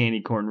sauce and the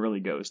candy corn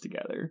really goes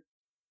together.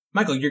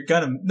 Michael, you're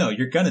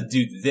gonna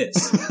do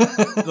this.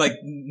 Like,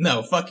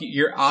 no, fuck you.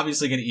 You're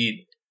obviously gonna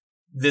eat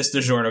this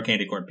DiGiorno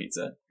candy corn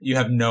pizza. You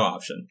have no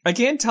option. I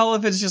can't tell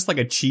if it's just like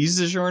a cheese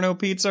DiGiorno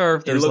pizza or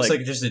if there's it looks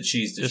like just a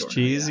cheese DiGiorno. Just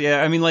cheese,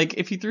 yeah. I mean, like,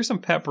 if you threw some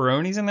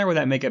pepperonis in there, would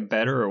that make it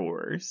better or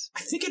worse?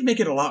 I think it'd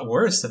make it a lot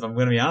worse, if I'm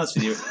gonna be honest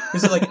with you.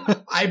 Because, like,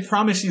 I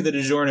promise you the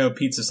DiGiorno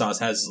pizza sauce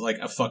has, like,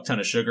 a fuck ton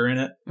of sugar in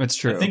it. That's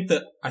true. I think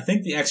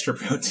the extra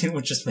protein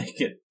would just make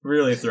it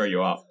really throw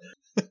you off.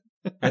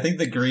 I think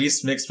the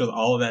grease mixed with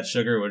all of that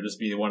sugar would just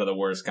be one of the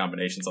worst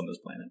combinations on this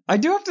planet. I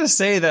do have to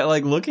say that,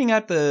 like, looking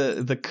at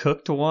the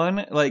cooked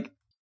one, like,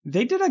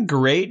 they did a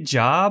great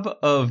job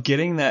of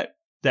getting that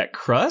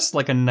crust,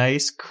 like, a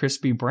nice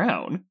crispy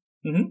brown.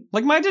 Mm-hmm.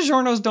 Like, my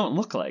DiGiornos don't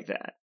look like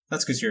that.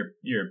 That's because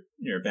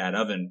you're a bad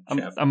oven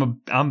chef.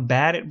 I'm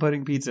bad at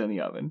putting pizza in the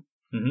oven.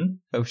 Mm-hmm.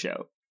 Oh,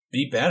 show.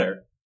 Be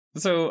better.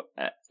 So,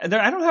 I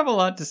don't have a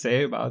lot to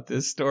say about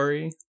this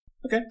story.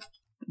 Okay.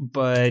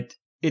 But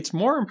it's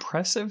more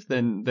impressive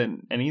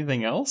than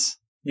anything else.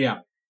 Yeah.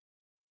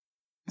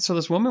 So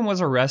this woman was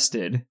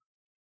arrested.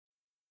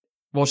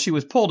 Well, she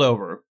was pulled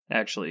over,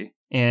 actually,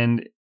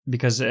 and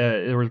because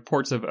there were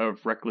reports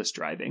of reckless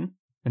driving.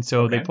 And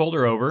so they pulled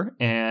her over,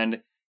 and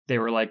they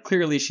were like,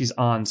 clearly she's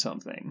on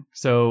something.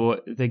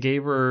 So they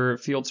gave her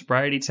field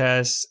sobriety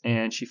tests,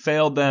 and she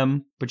failed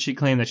them, but she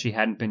claimed that she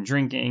hadn't been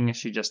drinking.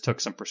 She just took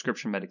some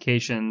prescription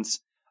medications.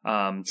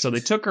 So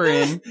they took her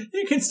in.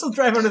 You can still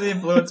drive under the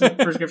influence of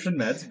prescription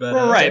meds, but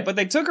right. But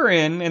they took her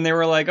in, and they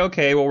were like,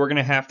 "Okay, well, we're going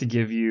to have to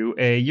give you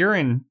a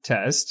urine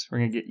test. You're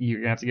going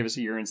to have to give us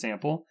a urine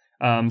sample,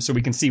 so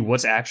we can see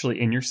what's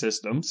actually in your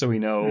system, so we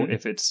know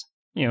if it's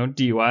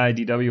DUI,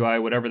 DWI,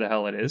 whatever the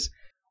hell it is."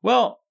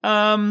 Well,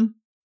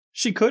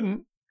 she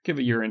couldn't give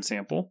a urine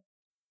sample,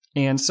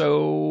 and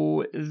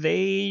so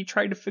they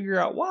tried to figure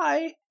out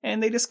why,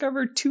 and they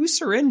discovered 2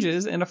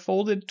 syringes and a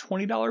folded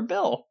 $20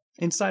 bill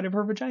inside of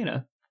her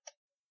vagina.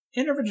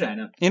 In her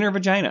vagina. In her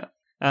vagina.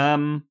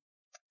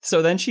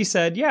 So then she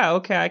said, yeah,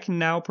 okay, I can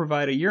now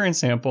provide a urine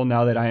sample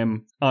now that I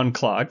am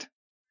unclogged.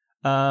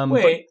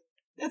 Wait,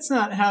 that's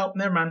not how...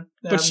 Never mind.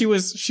 But she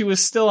was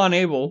still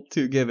unable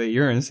to give a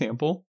urine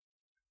sample.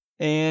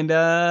 And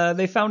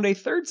they found a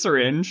 3rd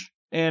syringe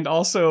and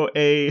also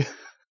a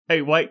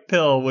white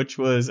pill, which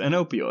was an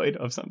opioid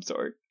of some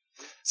sort.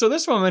 So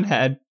this woman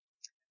had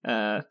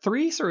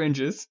 3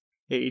 syringes,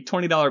 a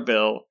 $20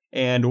 bill,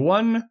 and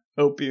 1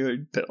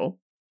 opioid pill.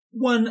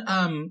 One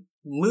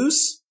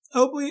loose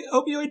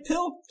opioid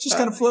pill just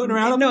kind of floating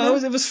around. No,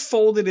 it was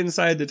folded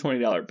inside the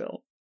 $20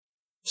 bill.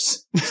 So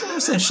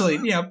essentially,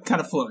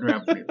 kind of floating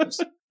around pretty loose.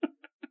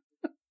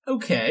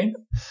 Okay.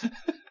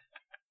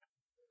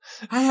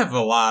 I have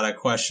a lot of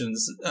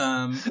questions.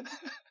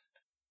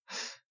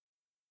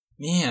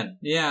 Man,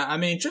 yeah, I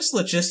mean, just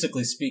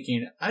logistically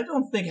speaking, I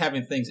don't think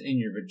having things in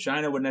your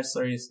vagina would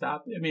necessarily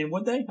stop. I mean,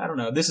 would they? I don't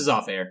know. This is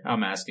off air.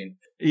 I'm asking.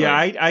 Yeah,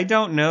 I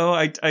don't know.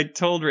 I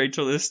told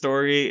Rachel this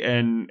story,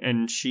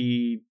 and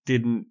she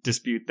didn't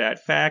dispute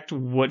that fact.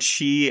 What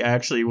she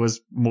actually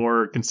was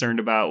more concerned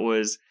about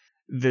was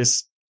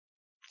this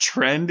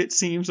trend, it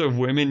seems, of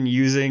women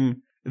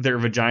using their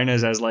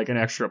vaginas as like an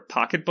extra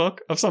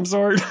pocketbook of some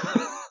sort.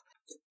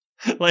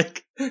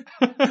 Like,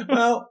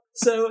 well,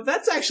 so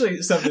that's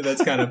actually something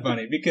that's kind of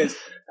funny because,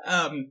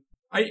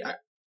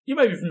 you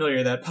might be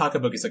familiar that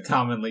pocketbook is a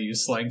commonly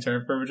used slang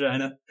term for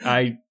vagina.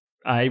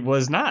 I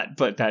was not,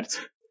 but that's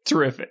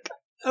terrific.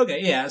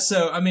 Okay, yeah.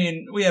 So, I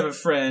mean, we have a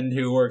friend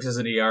who works as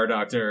an ER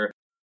doctor.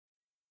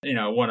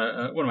 One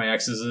of my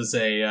exes is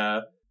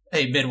a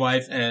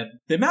midwife, and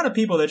the amount of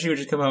people that she would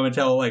just come home and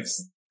tell, like,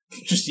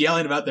 just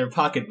yelling about their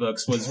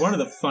pocketbooks was one of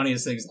the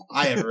funniest things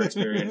I ever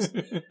experienced.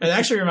 It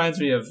actually reminds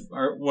me of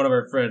one of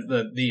our friends,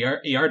 the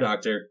ER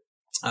doctor.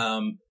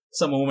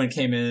 Some woman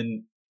came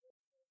in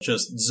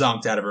just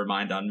zonked out of her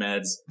mind on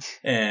meds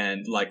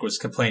and like was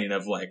complaining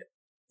of like,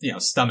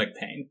 stomach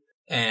pain.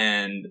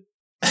 And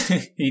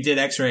he did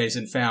x-rays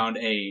and found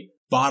a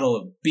bottle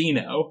of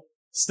Beano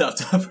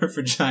stuffed up her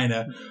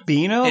vagina.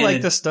 Beano?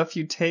 Like the stuff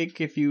you take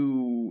if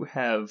you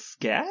have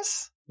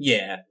gas?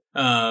 Yeah.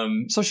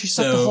 So she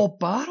stuffed the whole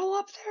bottle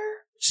up there?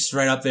 Just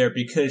right up there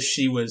because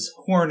she was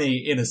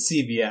horny in a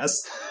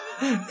CVS.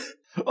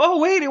 Oh,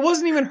 wait, it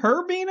wasn't even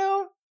her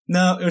Beano?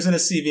 No, it was in a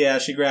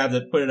CVS. She grabbed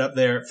it, put it up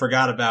there,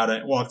 forgot about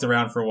it, walked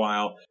around for a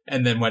while,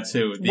 and then went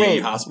to the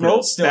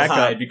hospital still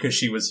high because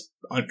she was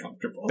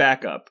uncomfortable.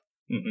 Back up.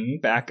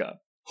 Mm-hmm. Back up.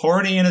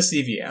 Horny in a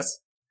CVS.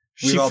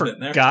 She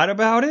forgot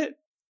about it?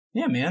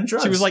 Yeah, man,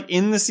 drugs. She was like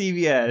in the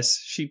CVS.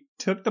 She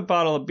took the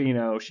bottle of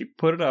Beano, she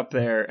put it up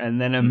there,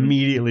 and then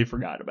immediately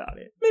forgot about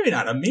it. Maybe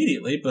not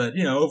immediately, but,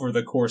 over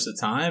the course of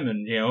time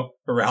and,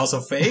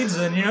 arousal fades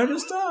and,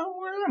 just,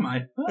 where am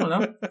I? I don't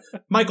know.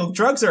 Michael,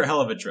 drugs are a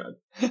hell of a drug.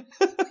 I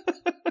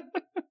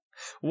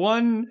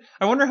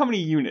wonder how many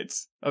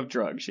units of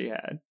drugs she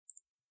had.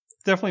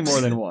 Definitely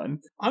more than one.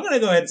 I'm going to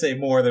go ahead and say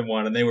more than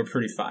one, and they were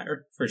pretty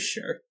fire, for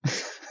sure.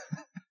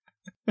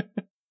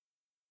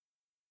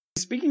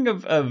 Speaking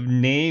of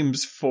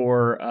names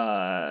for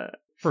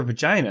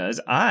vaginas,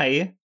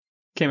 I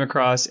came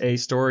across a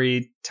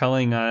story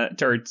talking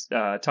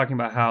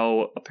about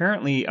how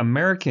apparently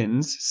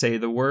Americans say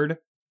the word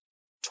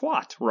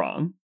twat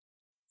wrong,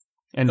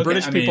 and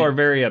British people are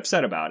very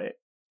upset about it.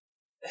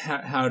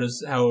 How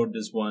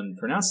does one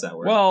pronounce that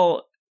word?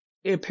 Well,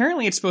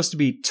 apparently it's supposed to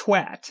be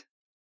twat,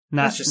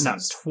 not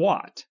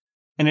twat,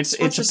 and it's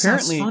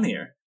apparently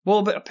funnier.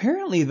 Well, but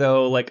apparently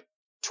though, like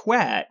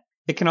twat.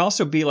 It can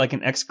also be like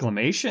an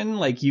exclamation,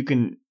 like you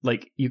can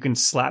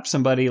slap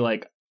somebody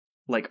like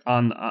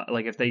on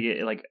like if they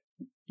get like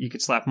you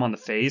could slap them on the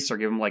face or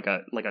give them like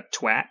a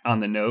twat on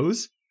the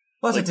nose.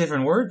 Well, that's a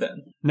different word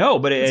then. No,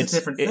 but it's a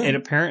different thing. It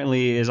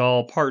apparently is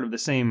all part of the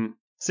same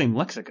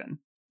lexicon.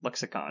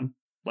 Lexicon.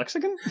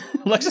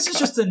 This is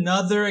just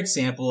another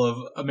example of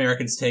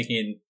Americans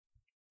taking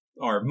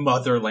our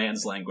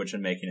motherland's language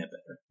and making it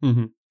better.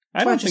 Mm-hmm.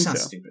 I don't think so.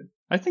 Stupid.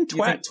 I think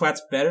you think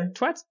twat's better.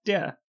 Twat's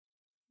yeah.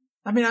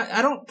 I mean,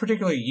 I don't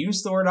particularly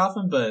use the word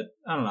often, but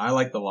I don't know. I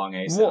like the long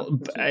A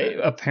sound.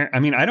 Well,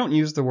 I don't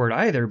use the word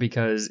either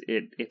because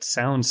it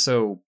sounds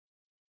so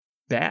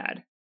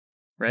bad,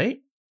 right?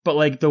 But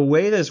like the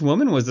way this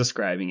woman was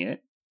describing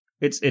it,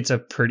 it's a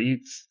pretty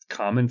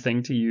common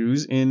thing to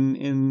use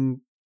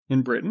in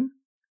Britain.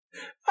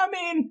 I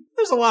mean,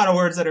 there's a lot of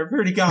words that are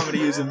pretty common to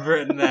use in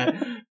Britain that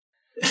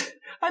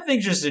I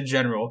think just in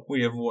general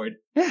we avoid.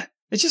 Yeah.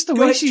 It's just the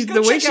way she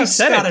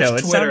said it, though.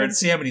 Twitter and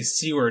see how many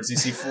C words you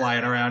see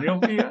flying around. You'll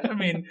be, I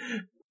mean,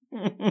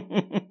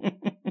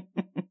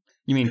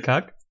 you mean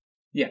cuck?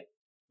 Yeah.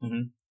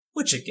 Mm-hmm.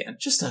 Which again,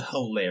 just a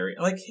hilarious.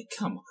 Like,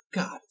 come on,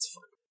 God, it's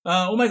fun.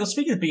 Well, Michael,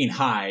 speaking of being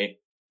high,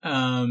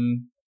 let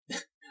me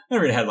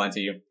read a headline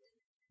to you.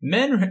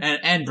 Men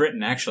and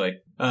Britain actually.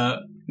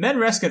 Men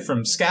rescued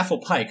from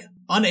Scafell Pike,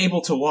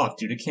 unable to walk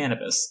due to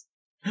cannabis.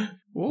 Ooh.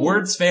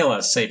 Words fail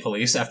us, say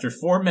police, after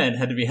 4 men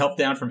had to be helped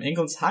down from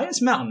England's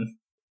highest mountain.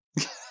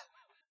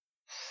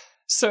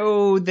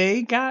 So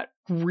they got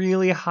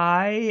really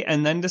high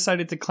and then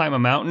decided to climb a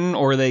mountain,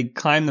 or they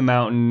climbed the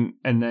mountain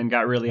and then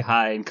got really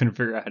high and couldn't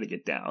figure out how to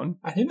get down?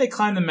 I think they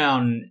climbed the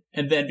mountain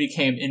and then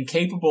became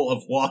incapable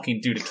of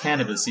walking due to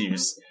cannabis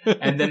use,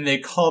 and then they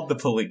called the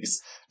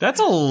police. That's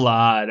a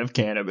lot of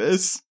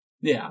cannabis.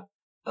 Yeah.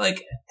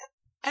 Like,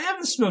 I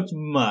haven't smoked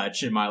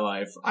much in my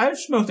life. I've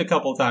smoked a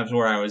couple times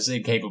where I was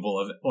incapable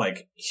of,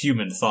 like,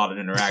 human thought and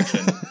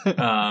interaction.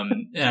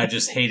 And I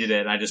just hated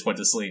it and I just went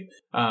to sleep.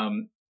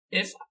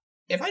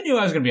 If I knew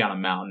I was going to be on a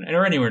mountain,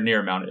 or anywhere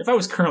near a mountain, if I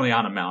was currently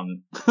on a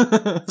mountain,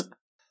 I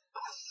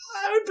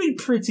would be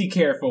pretty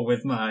careful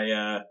with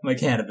my my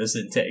cannabis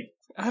intake.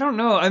 I don't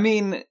know. I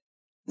mean,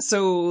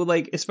 so,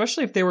 like,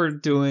 especially if they were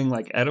doing,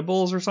 like,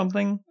 edibles or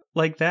something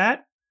like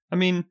that. I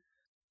mean,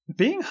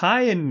 being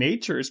high in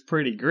nature is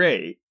pretty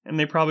great. And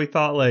they probably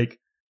thought, like,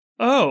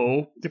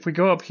 oh, if we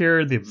go up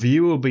here, the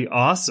view will be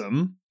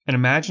awesome. And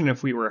imagine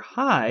if we were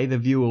high, the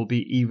view will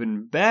be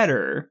even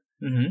better.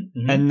 Mm-hmm,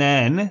 mm-hmm. And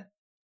then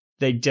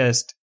they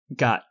just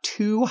got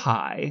too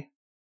high.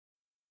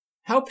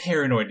 How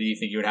paranoid do you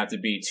think you would have to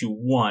be to,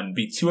 one,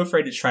 be too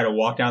afraid to try to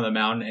walk down the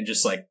mountain and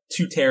just, like,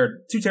 too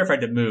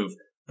terrified to move,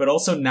 but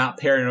also not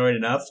paranoid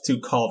enough to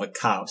call the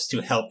cops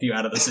to help you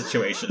out of the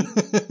situation?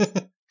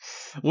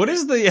 What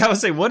is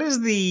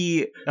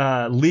the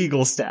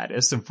legal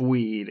status of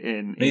weed in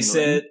England? They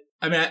said,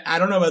 I mean, I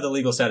don't know about the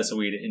legal status of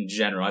weed in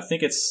general. I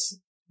think it's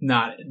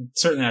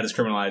certainly not as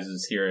criminalized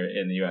as here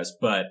in the U.S.,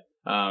 but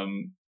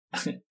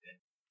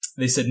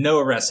they said no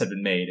arrests had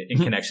been made in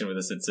connection with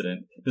this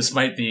incident,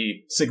 despite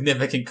the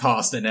significant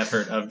cost and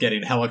effort of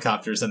getting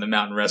helicopters and the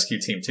mountain rescue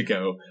team to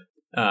go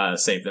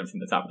save them from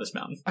the top of this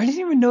mountain. I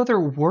didn't even know there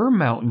were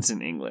mountains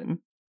in England.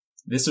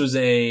 This was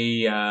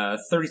a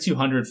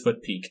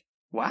 3,200-foot peak.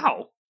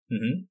 Wow.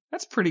 Mm-hmm.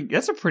 That's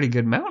a pretty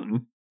good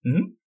mountain.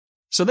 Mm-hmm.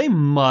 So they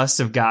must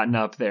have gotten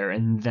up there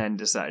and then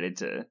decided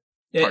to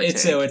partake.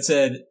 It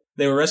said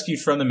they were rescued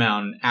from the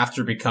mountain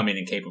after becoming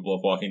incapable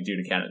of walking due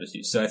to cannabis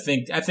use. So I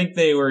think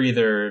they were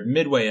either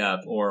midway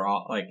up or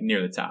like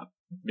near the top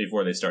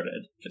before they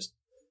started just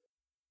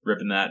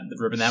ripping that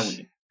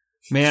weed.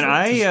 Man,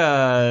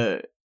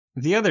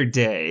 the other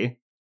day,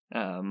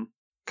 a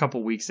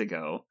couple weeks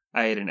ago,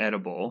 I ate an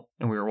edible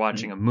and we were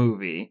watching a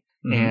movie,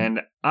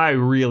 and I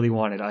really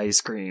wanted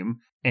ice cream,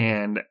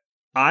 and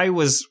I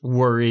was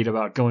worried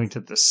about going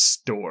to the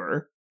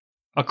store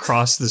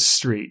across the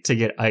street to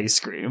get ice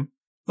cream.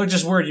 But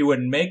just worried you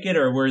wouldn't make it,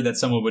 or worried that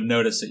someone would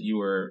notice that you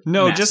were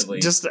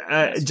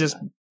just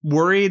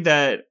worried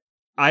that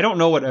I don't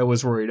know what I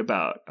was worried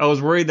about. I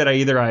was worried that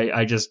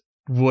I just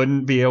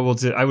wouldn't be able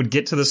to. I would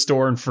get to the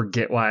store and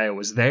forget why I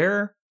was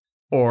there,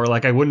 or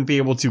like I wouldn't be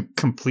able to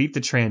complete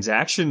the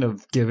transaction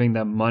of giving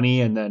them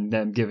money and then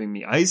them giving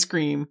me ice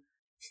cream.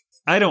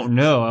 I don't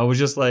know. I was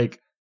just like,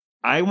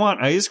 I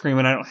want ice cream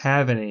and I don't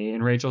have any.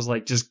 And Rachel's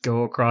like, just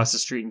go across the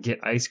street and get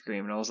ice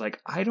cream. And I was like,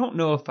 I don't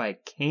know if I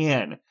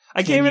can.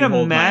 I can't even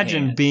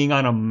imagine being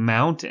on a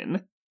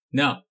mountain.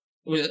 No,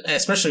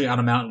 especially on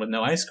a mountain with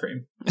no ice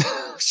cream.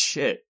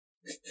 Shit.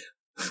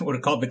 Would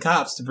have called the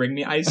cops to bring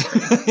me ice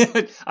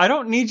cream. I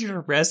don't need you to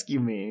rescue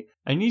me.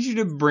 I need you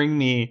to bring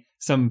me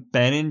some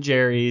Ben &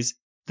 Jerry's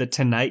The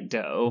Tonight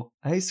Dough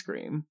ice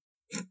cream.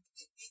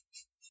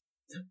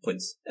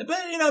 Please. But,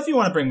 if you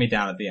want to bring me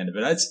down at the end of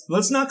it,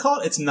 let's not call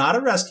it, it's not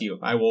a rescue.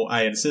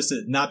 I insist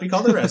it not be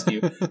called a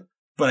rescue,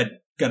 but I'm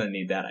gonna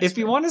need that ice cream. If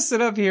you want to sit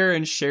up here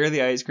and share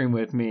the ice cream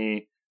with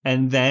me,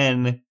 and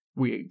then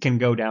we can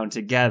go down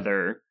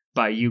together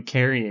by you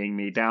carrying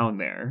me down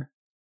there.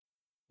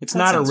 It's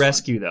not a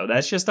rescue, though.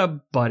 That's just a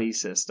buddy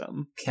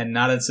system.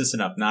 Cannot insist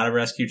enough. Not a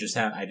rescue.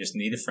 I just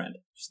need a friend.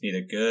 Just need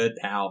a good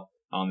pal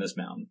on this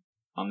mountain,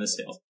 on this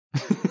hill.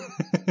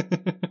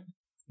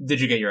 Did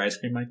you get your ice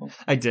cream, Michael?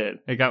 I did.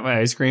 I got my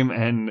ice cream,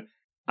 and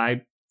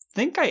I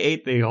think I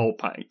ate the whole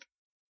pint.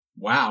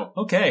 Wow.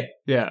 Okay.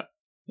 Yeah.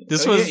 You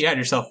had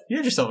yourself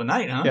a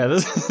night, huh? Yeah.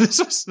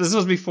 This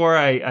was before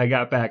I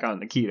got back on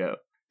the keto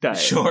diet.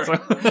 Sure.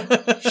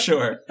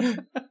 Sure.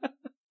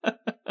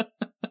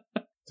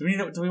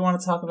 Do we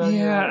want to talk about?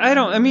 Yeah, I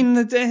don't. I mean,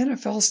 the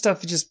NFL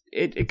stuff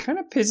it kind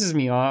of pisses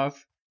me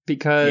off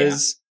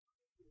because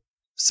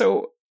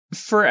so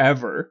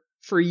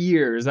for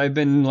years I've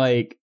been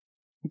like,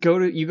 go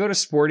to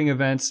sporting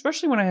events,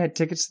 especially when I had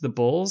tickets to the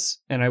Bulls,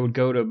 and I would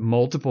go to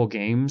multiple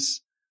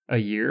games a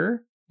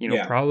year.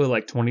 Probably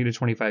like 20 to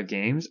 25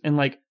 games, and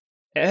like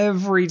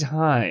every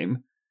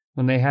time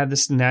when they had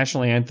this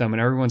national anthem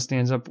and everyone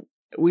stands up,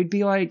 we'd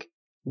be like,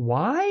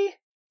 why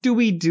do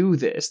we do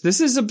this?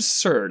 This is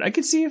absurd. I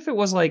could see if it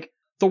was like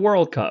the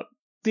World Cup,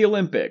 the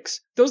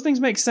Olympics. Those things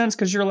make sense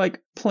because you're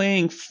like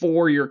playing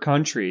for your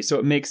country. So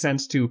it makes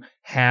sense to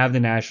have the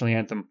national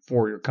anthem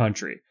for your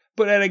country.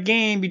 But at a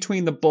game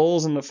between the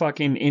Bulls and the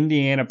fucking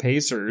Indiana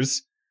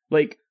Pacers,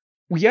 like,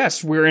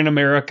 yes, we're in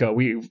America.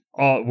 We're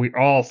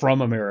all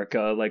from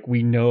America. Like,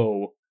 we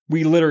know.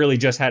 We literally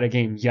just had a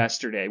game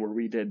yesterday where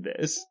we did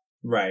this.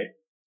 Right.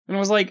 And I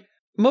was like,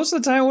 most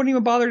of the time I wouldn't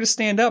even bother to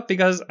stand up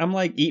because I'm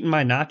like eating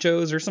my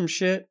nachos or some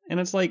shit. And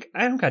it's like,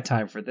 I don't got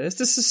time for this.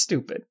 This is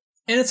stupid.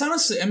 And it's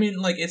honestly, I mean,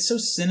 like, it's so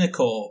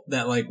cynical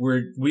that like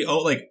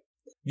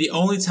the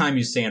only time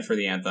you stand for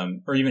the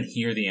anthem or even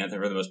hear the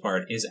anthem for the most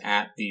part is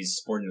at these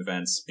sporting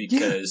events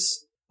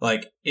because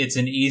like it's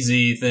an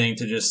easy thing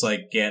to just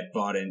like get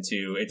bought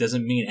into. It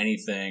doesn't mean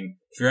anything.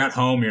 If you're at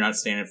home, you're not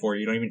standing for it.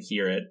 You don't even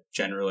hear it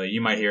generally. You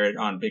might hear it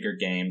on bigger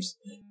games.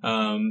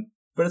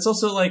 But it's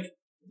also like,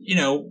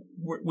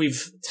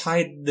 we've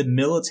tied the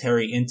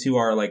military into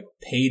our like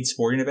paid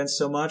sporting events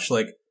so much.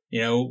 Like,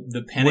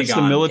 the Pentagon. Which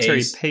the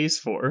military pays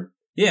for.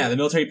 Yeah, the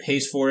military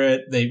pays for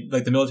it.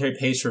 The military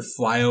pays for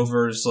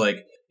flyovers.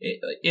 Like,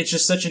 it's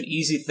just such an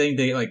easy thing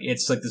to like.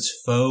 It's like this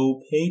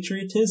faux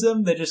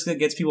patriotism that just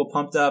gets people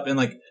pumped up, and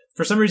like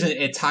for some reason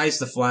it ties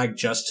the flag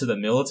just to the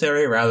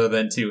military rather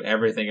than to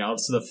everything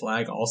else the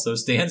flag also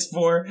stands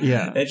for.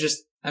 Yeah, it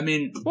just. I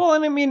mean, well,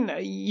 and I mean,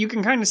 you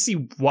can kind of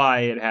see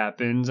why it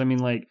happens. I mean,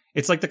 like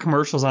it's like the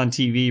commercials on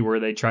TV where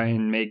they try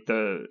and make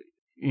the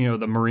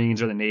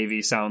Marines or the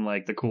Navy sound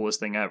like the coolest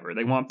thing ever.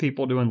 They want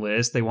people to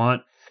enlist. They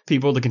want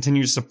people to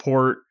continue to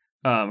support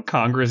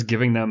Congress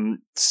giving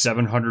them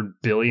 $700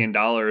 billion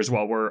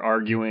while we're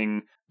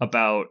arguing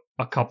about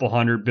a couple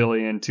 $100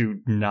 billion to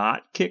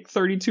not kick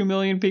 32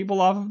 million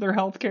people off of their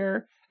health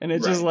care. And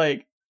it's just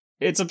like,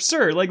 it's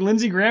absurd. Like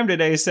Lindsey Graham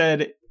today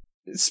said,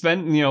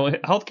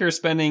 healthcare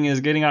spending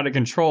is getting out of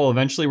control.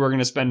 Eventually we're going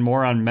to spend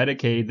more on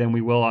Medicaid than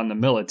we will on the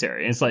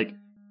military. And it's like,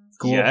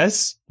 cool.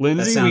 Yes,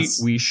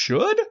 Lindsey, we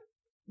should.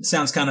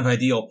 Sounds kind of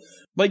ideal.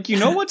 Like,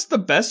 what's the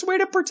best way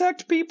to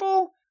protect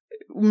people?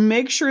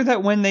 Make sure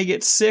that when they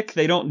get sick,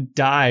 they don't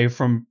die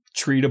from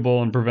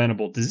treatable and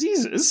preventable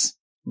diseases.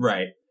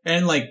 Right.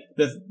 And like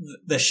the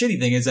shitty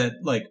thing is that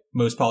like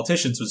most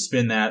politicians would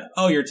spin that,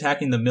 oh, you're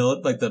attacking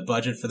the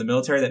budget for the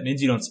military. That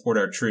means you don't support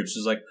our troops.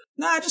 It's like,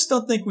 nah, I just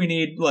don't think we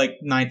need like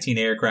 19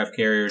 aircraft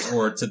carriers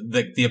or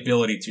the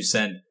ability to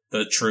send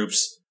the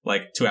troops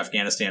like to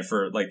Afghanistan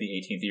for like the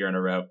 18th year in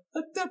a row.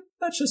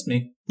 That's just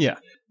me. Yeah.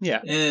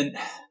 And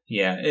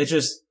yeah, it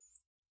just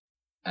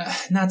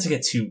not to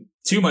get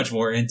too much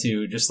more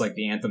into just like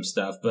the anthem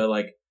stuff, but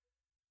like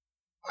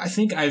I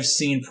think I've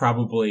seen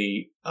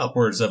probably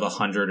upwards of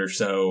 100 or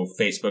so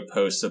Facebook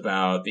posts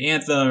about the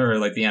anthem or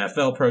like the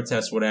NFL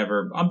protests,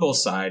 whatever, on both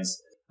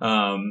sides.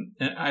 And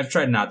I've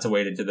tried not to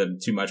wade into them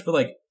too much, but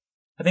like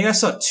I think I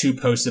saw 2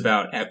 posts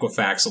about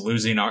Equifax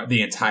losing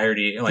the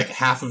entirety, like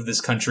half of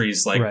this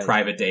country's like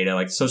private data,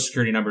 like social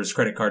security numbers,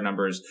 credit card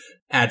numbers,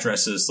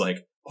 addresses, like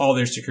all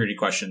their security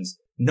questions.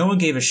 No one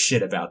gave a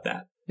shit about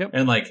that. Yep.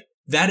 And like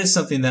that is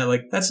something that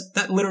like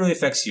that literally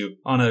affects you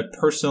on a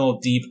personal,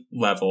 deep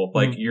level.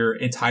 Like your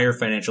entire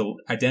financial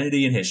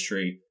identity and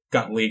history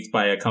got leaked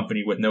by a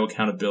company with no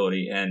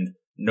accountability and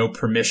no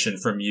permission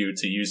from you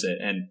to use it.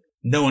 And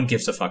no one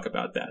gives a fuck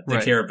about that.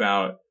 They care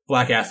about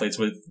black athletes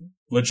with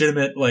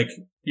legitimate, like,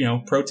 you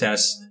know,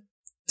 protests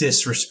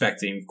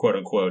disrespecting, quote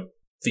unquote,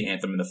 the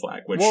anthem and the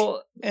flag. Which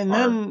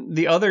then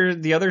the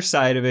other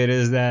side of it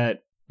is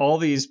that all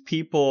these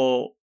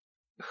people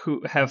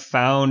who have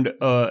found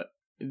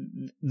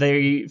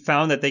they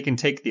found that they can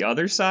take the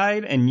other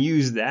side and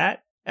use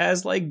that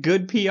as like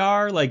good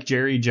PR, like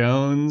Jerry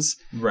Jones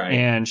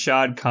and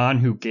Shad Khan,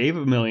 who gave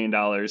 $1 million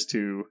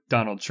to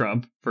Donald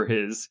Trump for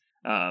his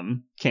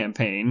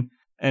campaign.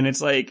 And it's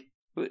like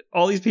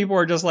all these people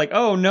are just like,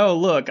 oh no,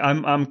 look,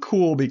 I'm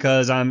cool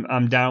because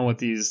I'm down with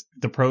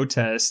the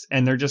protests,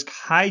 and they're just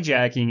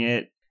hijacking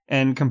it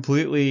and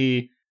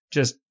completely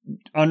just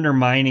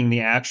undermining the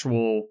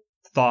actual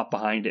thought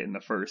behind it in the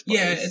first place.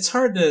 Yeah, it's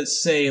hard to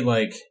say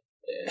like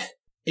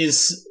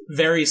is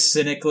very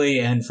cynically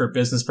and for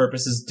business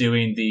purposes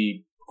doing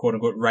the quote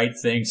unquote right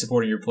thing,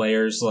 supporting your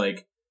players,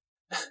 like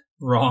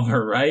wrong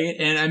or right.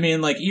 And I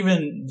mean, like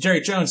even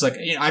Jerry Jones, like,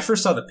 you know, I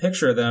first saw the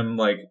picture of them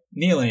like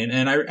kneeling,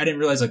 and I didn't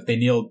realize like they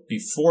kneeled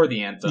before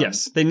the anthem.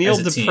 Yes, they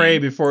kneeled to pray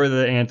before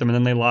the anthem, and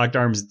then they locked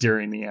arms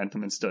during the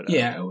anthem and stood up.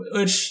 Yeah,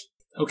 which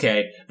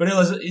okay, but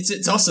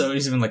it's also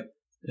even like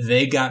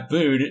they got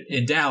booed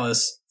in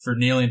Dallas for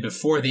kneeling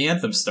before the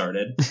anthem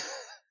started.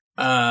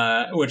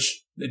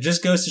 Which it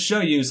just goes to show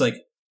you is like,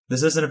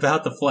 this isn't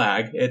about the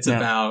flag. It's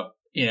about,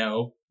 you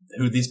know,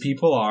 who these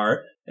people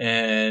are.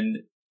 And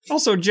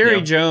also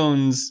Jerry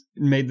Jones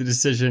made the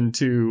decision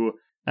to,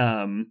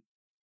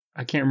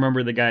 I can't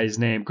remember the guy's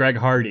name, Greg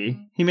Hardy.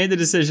 He made the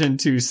decision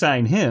to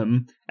sign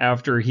him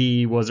after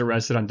he was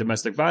arrested on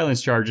domestic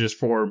violence charges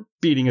for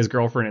beating his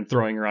girlfriend and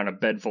throwing her on a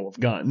bed full of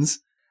guns.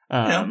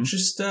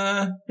 Just,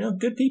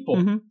 good people.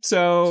 Mm-hmm.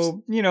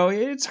 So, you know,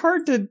 it's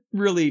hard to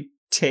really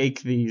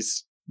take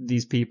these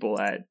people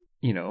at,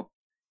 you know,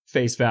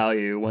 face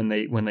value when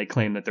they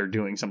claim that they're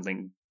doing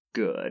something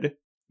good.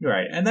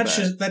 Right. And that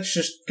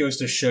just goes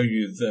to show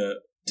you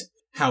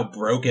how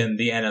broken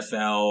the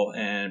NFL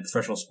and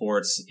professional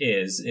sports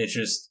is. It's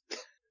just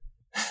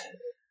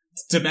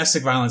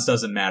domestic violence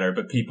doesn't matter,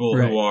 but people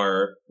who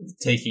are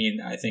taking,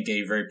 I think,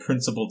 a very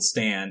principled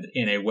stand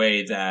in a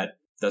way that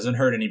doesn't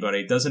hurt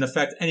anybody, doesn't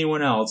affect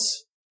anyone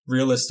else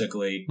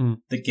realistically,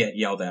 that get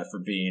yelled at for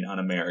being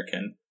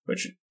un-American,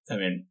 which, I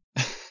mean,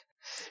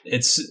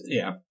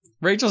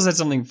 Rachel said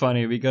something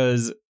funny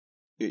because,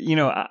 you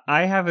know,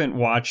 I haven't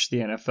watched the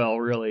NFL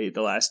really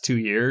the last 2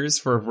 years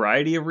for a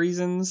variety of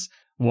reasons.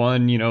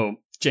 One, you know,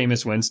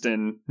 Jameis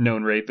Winston,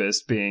 known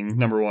rapist, being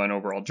 #1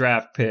 overall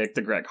draft pick,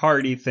 the Greg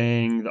Hardy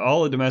thing,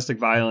 all the domestic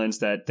violence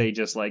that they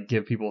just like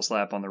give people a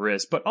slap on the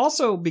wrist, but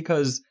also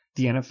because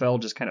the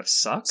NFL just kind of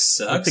sucks.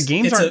 Like, the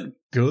games aren't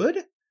good.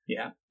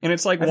 Yeah. And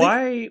it's like,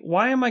 why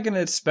am I going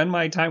to spend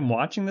my time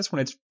watching this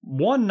when it's,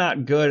 one,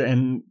 not good,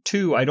 and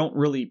two, I don't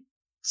really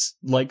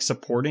like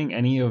supporting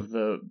any of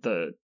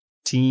the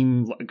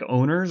team like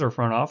owners or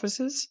front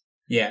offices?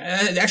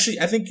 Yeah. And actually,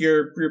 I think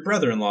your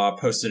brother-in-law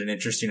posted an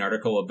interesting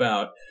article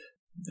about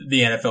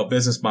the NFL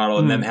business model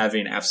and them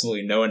having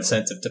absolutely no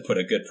incentive to put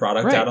a good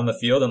product out on the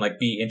field and like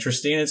be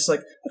interesting. It's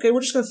like, okay,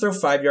 we're just going to throw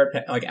 5-yard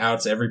like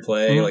outs every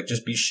play, like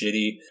just be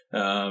shitty.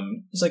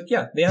 It's like,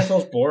 yeah, the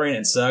NFL is boring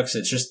and sucks.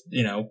 It's just,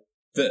 you know,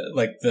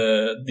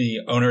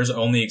 the owners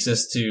only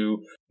exist to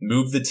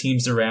move the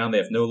teams around. They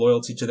have no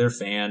loyalty to their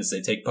fans.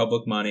 They take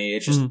public money.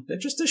 It's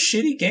just a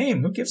shitty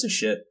game. Who gives a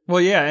shit?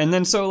 Well, yeah. And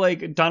then so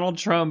like Donald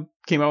Trump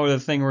came out with a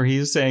thing where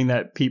he's saying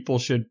that people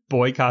should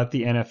boycott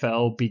the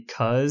NFL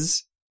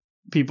because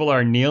people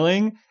are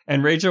kneeling,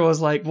 and Rachel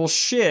was like, well,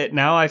 shit,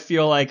 now I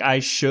feel like I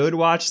should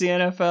watch the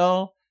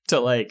NFL to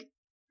like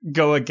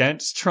go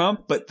against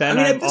Trump, but then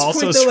I mean, at this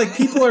point, though, like,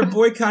 people are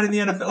boycotting the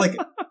NFL. Like,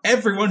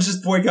 everyone's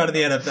just boycotting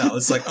the NFL.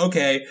 It's like,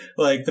 okay,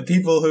 like, the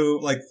people who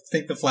like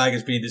think the flag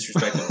is being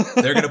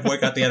disrespectful, they're going to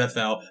boycott the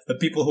NFL. The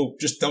people who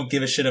just don't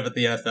give a shit about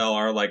the NFL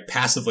are like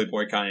passively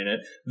boycotting it.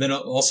 Then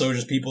also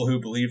just people who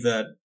believe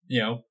that,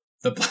 you know,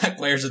 the black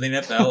players of the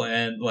NFL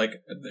and like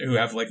who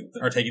have like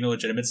are taking a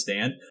legitimate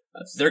stand,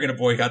 they're going to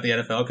boycott the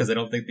NFL because they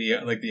don't think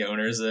the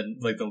owners and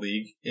like the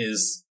league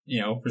is, you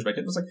know,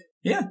 respected. It's like,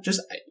 yeah, just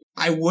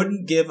I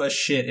wouldn't give a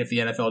shit if the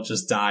NFL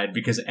just died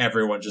because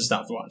everyone just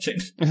stopped watching.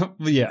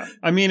 Yeah,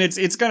 I mean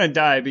it's going to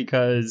die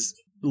because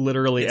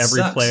literally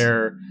every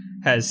player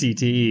has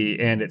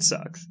CTE and it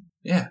sucks.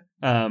 Yeah.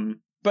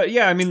 But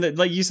yeah, I mean,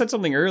 like you said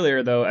something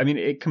earlier, though. I mean,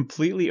 it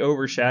completely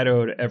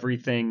overshadowed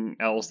everything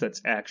else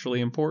that's actually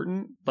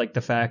important. Like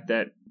the fact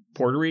that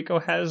Puerto Rico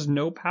has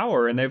no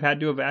power and they've had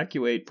to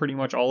evacuate pretty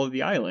much all of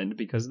the island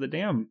because of the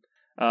dam.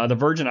 The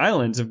Virgin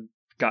Islands have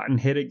gotten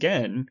hit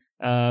again.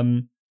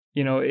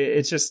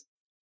 It's just...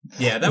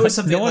 Yeah, that was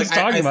something. No one's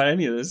talking about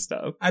any of this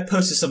stuff. I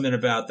posted something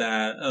about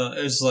that.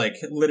 It was like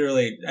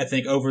literally, I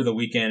think over the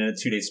weekend in a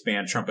 2-day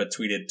span, Trump had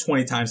tweeted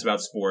 20 times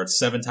about sports,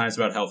 7 times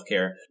about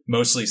healthcare,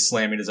 mostly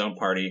slamming his own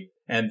party.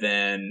 And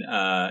then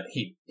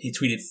he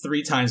tweeted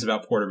 3 times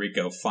about Puerto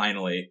Rico,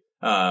 finally.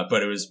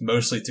 But it was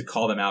mostly to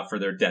call them out for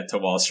their debt to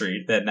Wall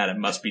Street, then that it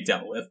must be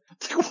dealt with.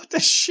 What the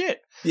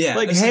shit? Yeah.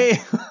 Like,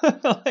 hey,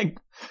 like,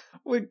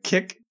 we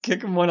kick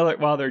them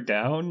while they're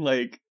down,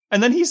 like...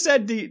 And then he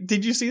said,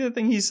 did you see the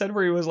thing he said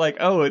where he was like,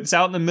 oh, it's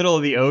out in the middle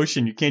of the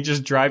ocean. You can't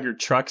just drive your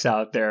trucks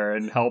out there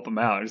and help them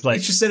out. It's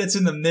like, he just said it's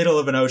in the middle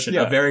of an ocean,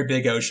 a very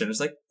big ocean. It's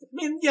like, I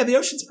mean, yeah, the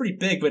ocean's pretty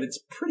big, but it's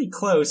pretty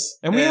close.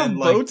 And we have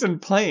boats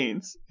and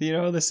planes,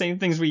 the same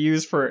things we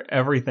use for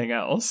everything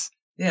else.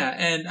 Yeah.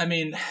 And I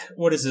mean,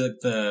 what is it?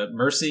 The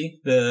Mercy,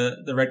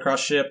 the Red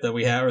Cross ship that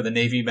we have, or the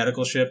Navy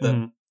medical ship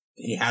that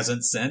he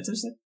hasn't sent.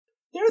 It's like,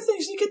 there are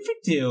things you could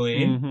be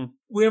doing. Mm-hmm.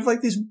 We have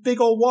like these big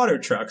old water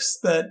trucks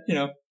that,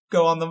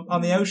 go on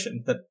the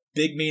ocean, the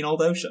big mean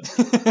old ocean.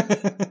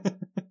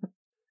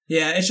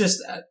 Yeah, it's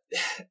just,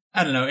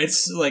 I don't know.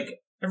 It's like,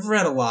 I've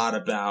read a lot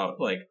about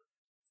like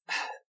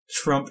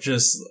Trump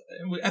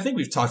I think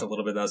we've talked a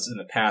little bit about this in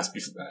the past.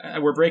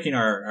 We're breaking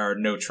our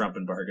no Trump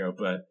embargo,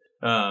 but,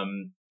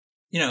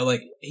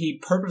 like he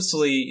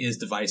purposely is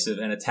divisive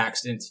and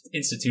attacks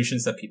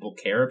institutions that people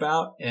care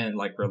about and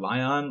like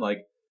rely on. Like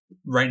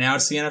right now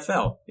it's the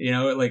NFL,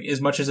 like as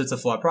much as it's a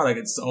flawed product,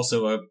 it's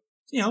also a,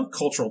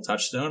 cultural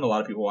touchstone. A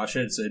lot of people watch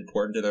it. It's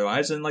important to their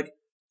lives. And like,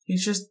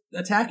 he's just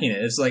attacking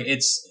it. It's like,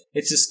 it's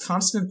this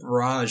constant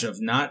barrage of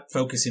not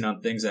focusing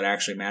on things that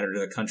actually matter to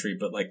the country,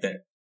 but like that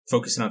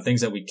focusing on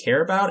things that we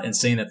care about and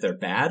saying that they're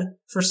bad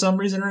for some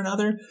reason or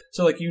another.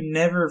 So like,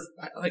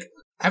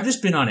 I've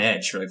just been on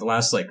edge for like the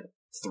last like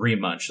 3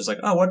 months. Just like,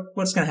 oh,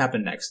 what's going to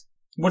happen next?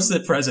 What's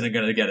the president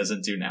going to get us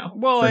into now?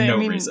 Well, for no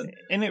reason.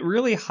 And it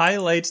really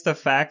highlights the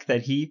fact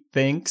that he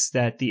thinks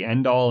that the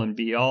end all and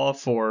be all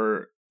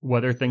for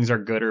whether things are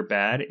good or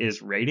bad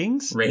is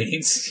ratings.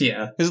 Ratings,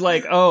 yeah. It's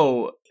like,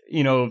 oh,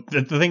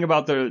 the thing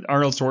about the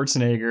Arnold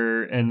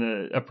Schwarzenegger and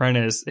The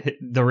Apprentice,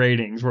 the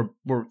ratings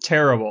were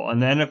terrible,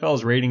 and the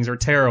NFL's ratings are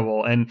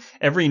terrible, and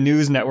every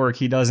news network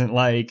he doesn't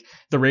like,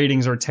 the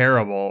ratings are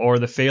terrible, or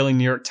the failing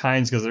New York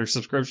Times because their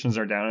subscriptions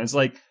are down. And it's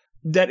like,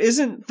 that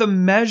isn't the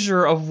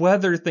measure of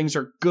whether things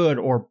are good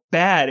or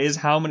bad, is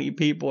how many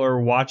people are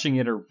watching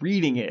it or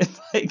reading it.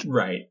 Like,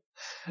 right.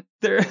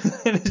 And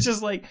it's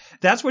just like,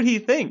 that's what he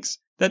thinks.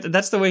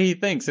 That's the way he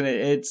thinks, and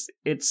it's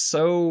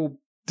so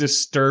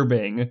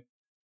disturbing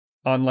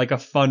on like a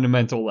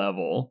fundamental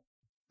level.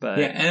 But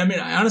yeah, and I mean,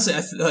 honestly,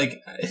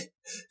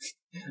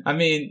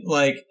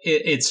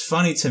 it's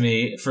funny to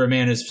me for a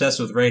man who's obsessed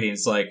with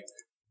ratings. Like,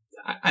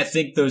 I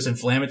think those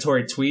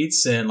inflammatory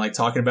tweets and like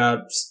talking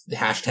about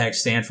hashtag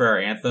stand for our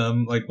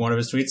anthem, like one of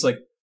his tweets, like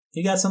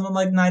he got something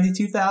like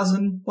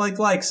 92,000 like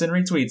likes and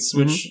retweets,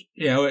 which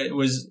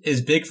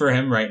is big for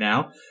him right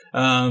now.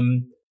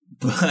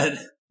 But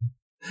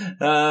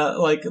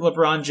like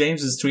LeBron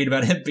James's tweet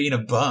about him being a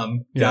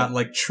bum got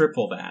like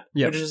triple that,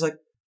 which is like,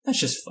 that's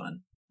just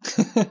fun.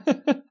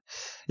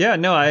 Yeah,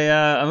 no,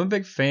 I'm a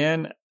big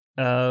fan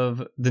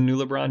of the new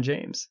LeBron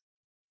James.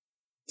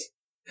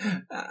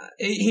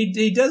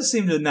 He does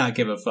seem to not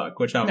give a fuck,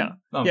 which I'm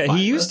fine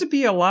he used to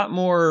be a lot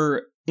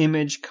more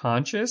image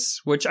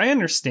conscious, which I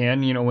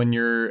understand,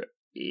 when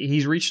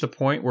he's reached a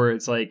point where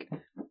it's like,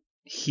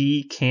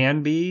 he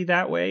can be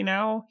that way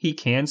now. He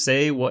can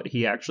say what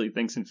he actually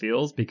thinks and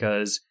feels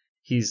because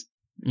he's,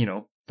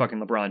 fucking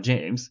LeBron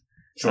James.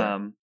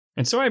 Sure.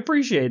 And so I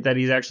appreciate that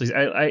he's actually,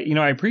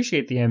 I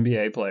appreciate the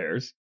NBA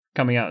players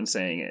coming out and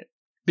saying it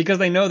because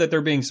they know that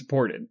they're being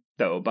supported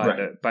though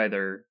by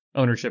their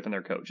ownership and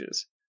their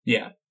coaches.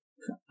 Yeah.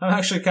 I'm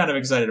actually kind of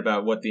excited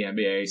about what the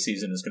NBA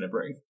season is going to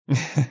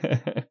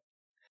bring.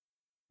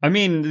 I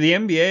mean, the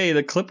NBA,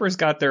 the Clippers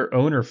got their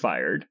owner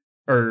fired.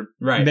 Or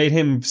made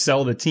him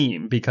sell the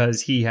team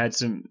because he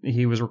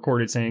was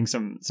recorded saying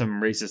some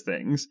racist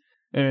things.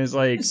 And it's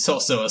like, it's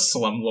also a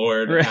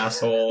slumlord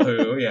asshole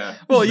who,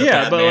 well,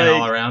 yeah, but like,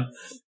 all around.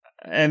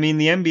 I mean,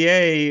 the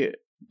NBA,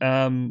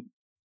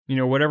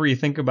 whatever you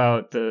think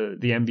about the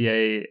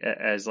NBA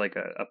as like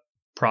a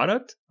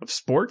product of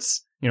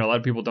sports, a lot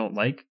of people don't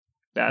like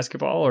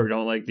basketball or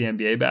don't like the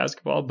NBA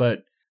basketball, but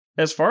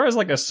as far as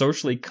like a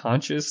socially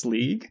conscious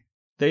league,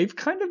 they've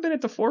kind of been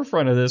at the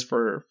forefront of this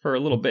for a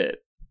little bit.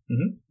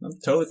 Mm-hmm. I'm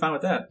totally fine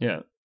with that. Yeah.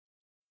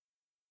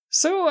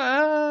 So,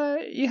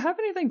 you have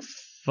anything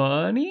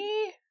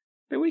funny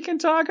that we can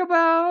talk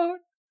about?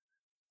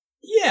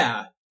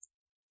 Yeah.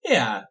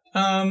 Yeah.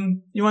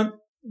 You want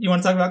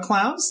to talk about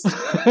clowns?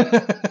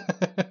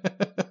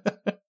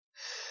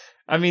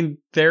 I mean,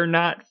 they're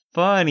not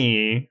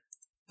funny.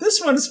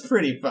 This one's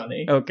pretty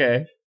funny.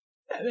 Okay.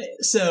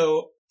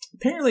 So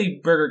apparently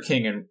Burger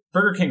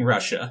King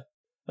Russia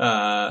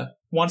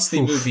wants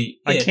the movie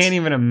It. I can't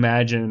even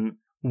imagine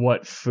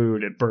what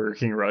food at Burger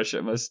King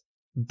Russia must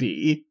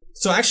be.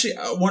 So actually,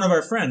 one of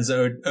our friends,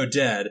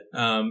 Oded,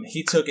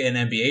 he took an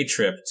MBA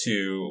trip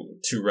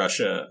to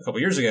Russia a couple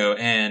years ago,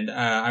 and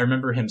I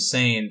remember him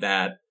saying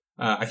that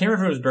I can't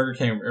remember if it was Burger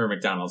King or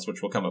McDonald's,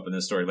 which will come up in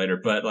this story later,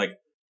 but like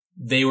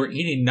they were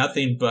eating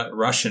nothing but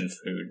Russian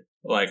food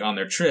like on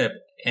their trip,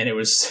 and it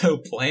was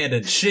so bland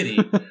and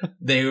shitty.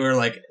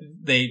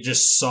 They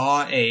just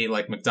saw a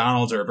like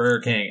McDonald's or a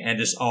Burger King and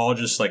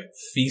just like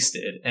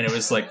feasted, and it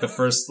was like the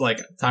first like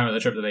time of the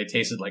trip that they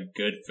tasted like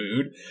good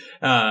food.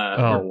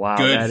 Oh wow,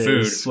 good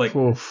food. Like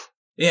oof.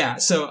 Yeah,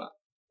 so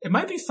it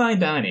might be fine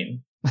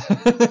dining.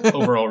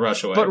 Overall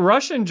Russia way. But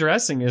Russian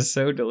dressing is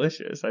so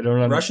delicious. I don't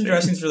understand. Russian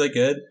dressing's really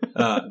good.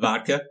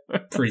 Vodka,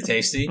 pretty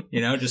tasty.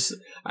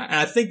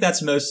 I think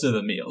that's most of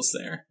the meals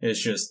there.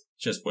 It's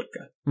just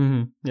vodka.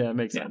 Mm-hmm. Yeah, it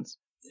makes sense.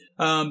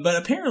 But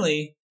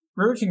apparently,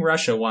 Burger King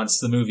Russia wants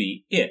the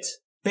movie It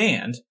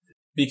banned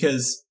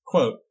because,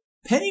 quote,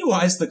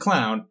 Pennywise the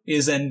Clown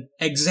is an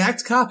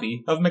exact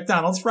copy of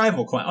McDonald's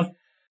rival clown.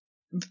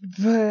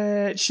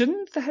 But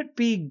shouldn't that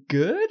be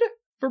good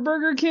for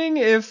Burger King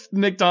if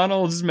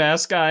McDonald's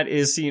mascot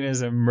is seen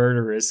as a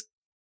murderous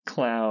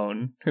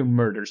clown who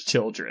murders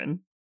children?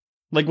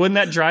 Like, wouldn't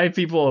that drive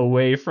people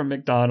away from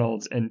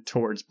McDonald's and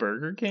towards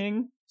Burger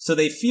King? So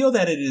they feel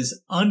that it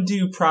is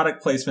undue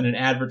product placement and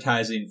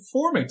advertising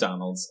for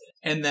McDonald's,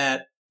 and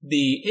that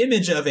the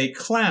image of a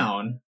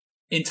clown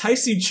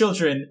enticing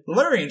children,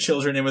 luring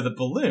children in with a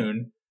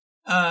balloon,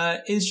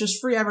 is just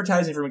free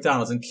advertising for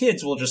McDonald's, and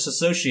kids will just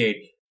associate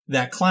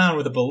that clown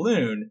with a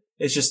balloon.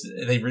 It's just,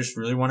 they just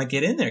really want to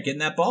get in there, get in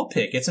that ball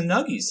pit, get some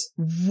nuggies.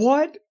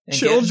 What?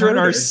 Children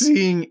are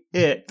seeing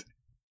It.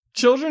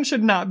 Children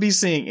should not be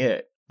seeing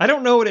It. I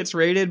don't know what it's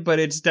rated, but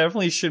it's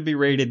definitely should be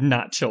rated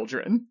not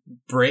children.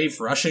 Brave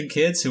Russian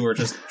kids who are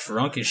just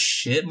drunk as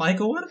shit,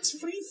 Michael? What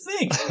do you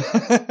think?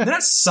 They're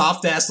not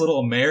soft-ass little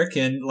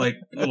American, like,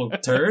 little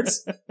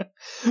turds.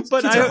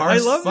 But I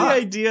love the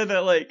idea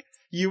that, like,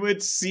 you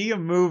would see a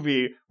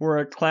movie where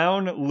a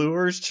clown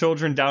lures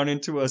children down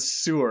into a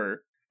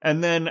sewer,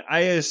 and then I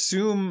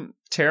assume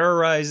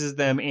terrorizes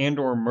them and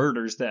or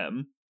murders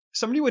them.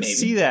 Somebody would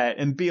see that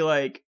and be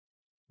like,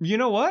 you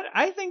know what?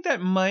 I think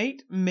that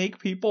might make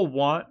people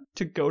want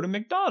to go to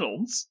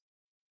McDonald's.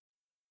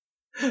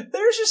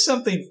 There's just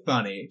something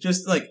funny.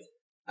 Just like,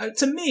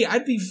 to me,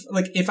 I'd be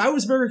like, if I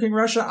was Burger King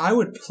Russia, I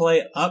would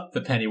play up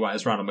the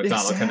Pennywise Ronald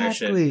McDonald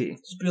connection.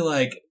 Just be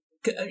like,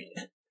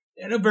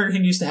 I know Burger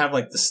King used to have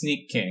like the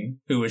Sneak King,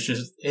 who was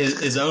just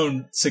his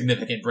own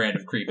significant brand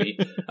of creepy.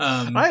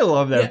 I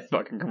love that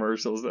fucking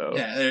commercials though.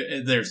 Yeah,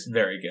 they're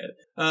very good.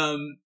 But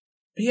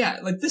yeah,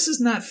 like this is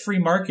not free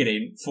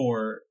marketing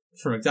for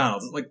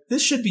McDonald's. Like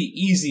this should be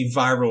easy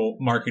viral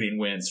marketing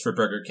wins for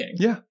Burger King.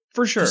 Yeah,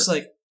 for sure. Just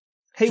like,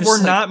 hey,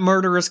 we're not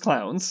murderous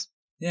clowns.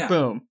 Yeah.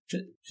 Boom.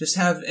 Just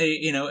have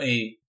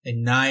a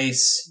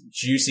nice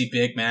juicy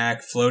Big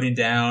Mac floating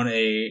down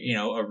a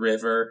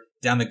river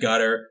down the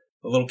gutter.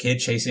 A little kid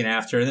chasing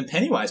after, and then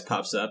Pennywise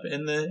pops up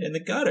in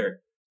the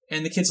gutter.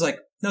 And the kid's like,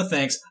 no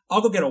thanks,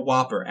 I'll go get a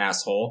Whopper,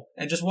 asshole.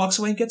 And just walks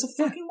away and gets a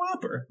fucking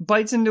Whopper.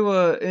 Bites into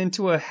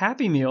a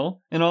Happy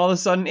Meal, and all of a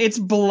sudden, it's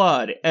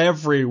blood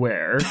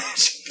everywhere.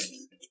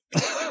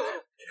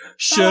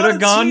 Should have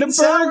gone to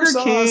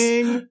Burger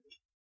King.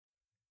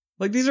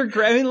 Like, these are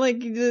great. I mean, like,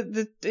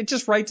 it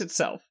just writes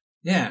itself.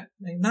 Yeah.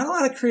 Not a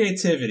lot of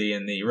creativity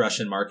in the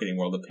Russian marketing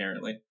world,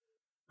 apparently.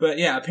 But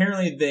yeah,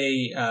 apparently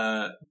they,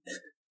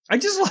 I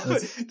just love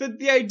it.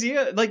 The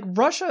idea, like,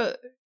 Russia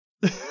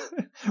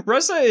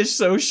is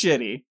so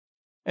shitty,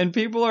 and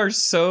people are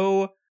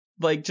so,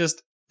 like,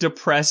 just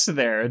depressed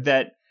there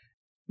that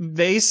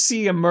they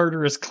see a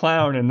murderous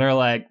clown and they're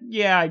like,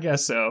 yeah, I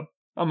guess so.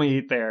 I'm gonna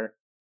eat there.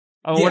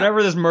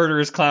 Whatever this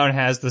murderous clown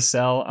has to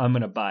sell, I'm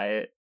gonna buy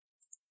it.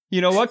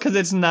 You know what? Because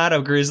it's not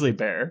a grizzly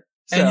bear.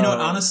 So. And you know what?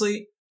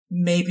 Honestly,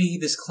 maybe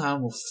this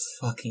clown will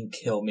fucking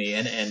kill me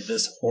and end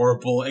this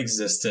horrible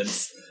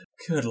existence.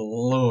 Good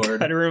lord.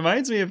 God, it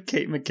reminds me of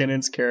Kate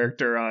McKinnon's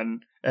character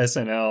on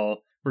SNL,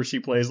 where she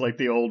plays like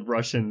the old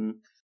Russian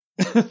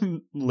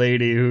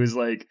lady who's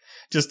like,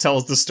 just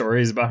tells the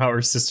stories about how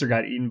her sister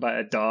got eaten by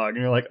a dog.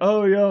 And you're like,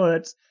 oh, yo,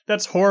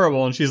 that's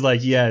horrible. And she's like,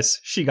 yes,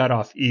 she got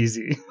off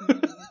easy. She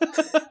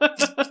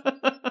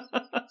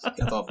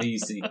got off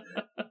easy.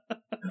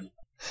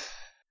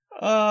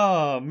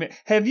 Oh, man.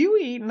 Have you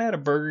eaten at a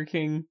Burger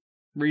King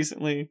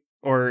recently?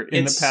 Or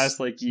in the past,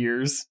 like,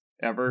 years?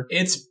 Ever?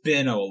 It's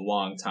been a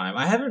long time.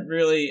 I haven't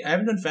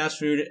done fast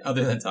food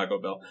other than Taco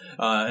Bell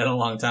in a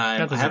long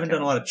time. I haven't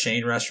done a lot of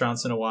chain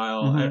restaurants in a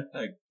while. Mm-hmm.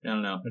 I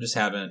don't know. I just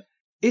haven't.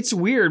 It's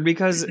weird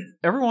because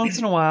every once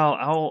in a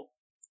while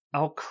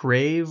I'll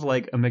crave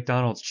like a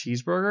McDonald's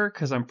cheeseburger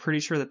because I'm pretty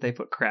sure that they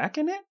put crack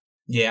in it.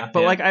 Yeah.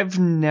 But like I've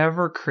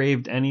never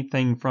craved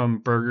anything from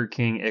Burger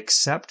King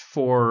except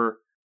for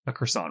a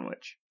croissant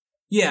sandwich.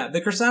 Yeah, the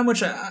croissant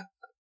sandwich I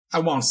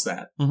wants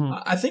that. Mm-hmm.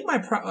 I think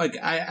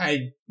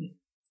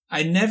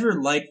I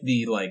never liked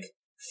the like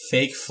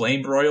fake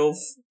flame broil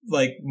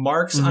like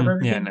marks on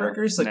Burger King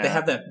burgers. Like they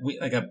have that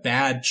like a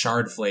bad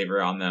charred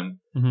flavor on them.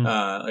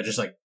 Just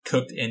like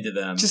cooked into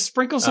them. Just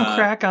sprinkle some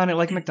crack on it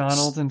like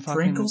McDonald's and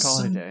fucking call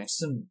it a day.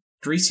 Some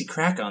greasy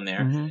crack on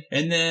there.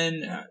 And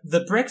then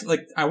the breakfast,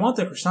 like I want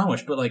the croissant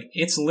sandwich, but like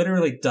it's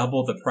literally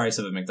double the price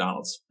of a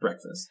McDonald's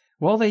breakfast.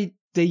 Well, they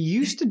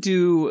used to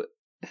do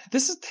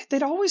this.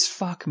 They'd always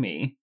fuck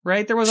me,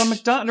 right? There was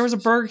a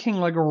Burger King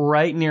like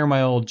right near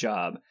my old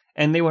job,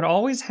 and they would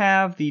always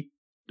have the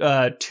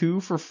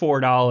 2 for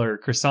 $4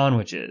 croissant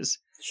sandwiches.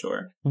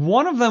 Sure.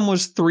 One of them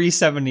was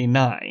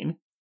 $3.79.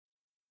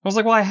 I was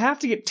like, well, I have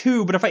to get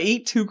 2, but if I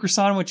ate 2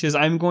 croissant sandwiches,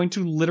 I'm going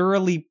to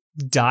literally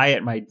die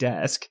at my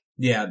desk.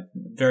 Yeah,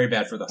 very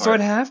bad for the heart. So I'd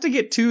have to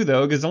get 2,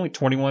 though, because it's only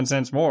 21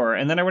 cents more,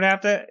 and then I would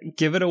have to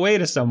give it away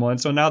to someone,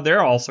 so now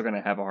they're also going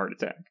to have a heart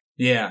attack.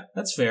 Yeah,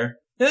 that's fair.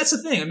 Yeah, that's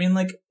the thing. I mean,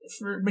 like,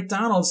 for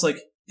McDonald's, like,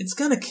 it's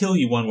going to kill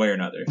you one way or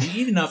another. If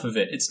you eat enough of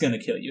it, it's going to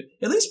kill you.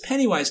 At least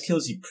Pennywise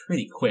kills you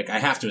pretty quick, I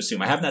have to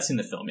assume. I have not seen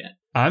the film yet.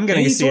 I'm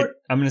going to see it.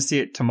 I'm going to see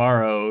it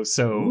tomorrow,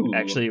 so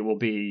actually it will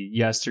be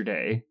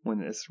yesterday when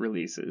this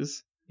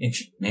releases.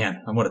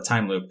 Man, what a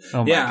time loop.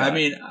 Oh my God. I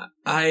mean,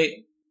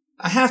 I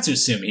have to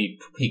assume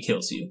he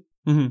kills you.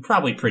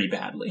 Probably pretty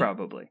badly.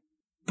 Probably.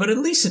 But at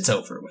least it's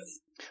over with.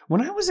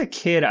 When I was a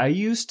kid, I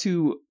used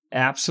to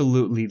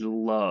absolutely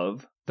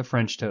love the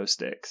French toast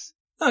sticks.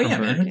 Oh yeah,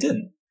 man, who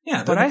didn't?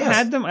 Yeah, but I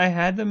had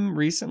them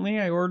recently.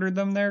 I ordered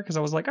them there because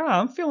I was like,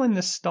 I'm feeling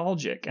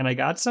nostalgic, and I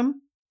got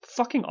some.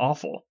 Fucking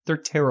awful. They're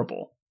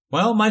terrible.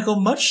 Well,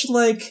 Michael, much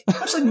like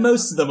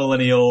most of the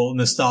millennial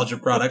nostalgia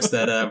products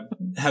that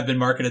have been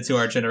marketed to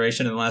our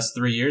generation in the last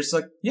 3 years,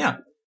 like, yeah,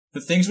 the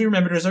things we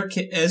remembered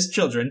as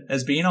children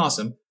as being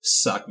awesome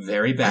suck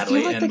very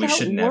badly, and we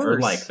should never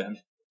like them.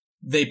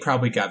 They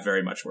probably got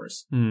very much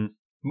worse. I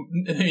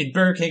mean,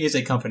 Burger King is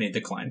a company in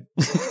decline.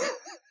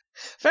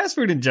 Fast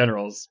food in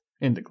general is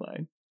in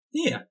decline.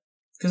 Yeah,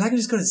 because I can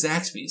just go to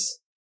Zaxby's.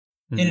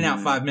 In and out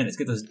 5 minutes.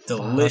 Get those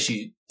delicious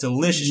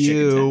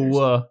chicken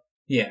tenders.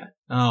 Yeah.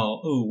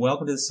 Oh,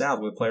 welcome to the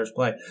South where players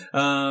play.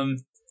 I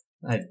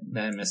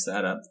messed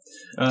that up.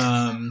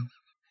 And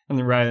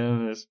they're riding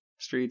on the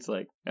streets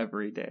like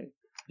every day.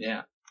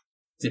 Yeah.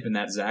 Dipping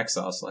that Zax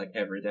sauce like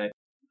every day.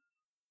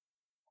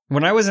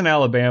 When I was in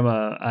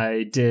Alabama,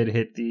 I did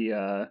hit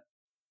the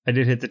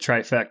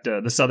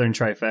trifecta, the southern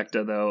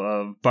trifecta though,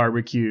 of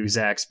barbecue,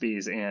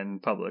 Zaxby's,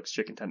 and Publix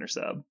chicken tender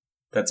sub.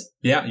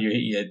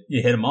 You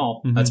hit them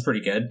all. That's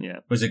pretty good. Yeah.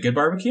 Was it good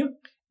barbecue?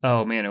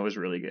 Oh man, it was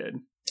really good.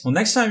 Well,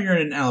 next time you're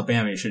in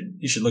Alabama,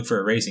 you should look for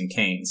a Raising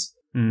Cane's.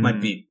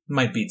 Might beat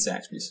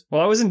Zaxby's.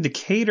 Well, I was in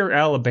Decatur,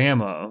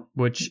 Alabama,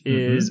 which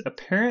is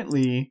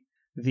apparently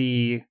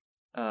the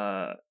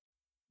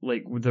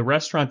the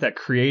restaurant that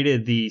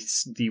created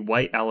the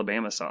white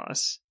Alabama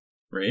sauce.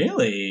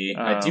 Really?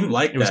 I do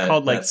like that. It was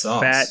called like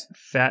sauce.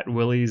 Fat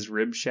Willie's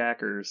Rib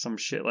Shack or some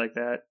shit like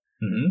that.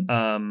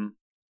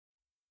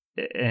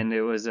 And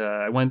it was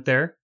I went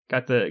there,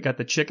 got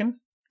the chicken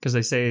because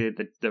they say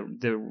that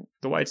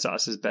the white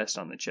sauce is best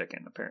on the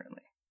chicken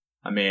apparently.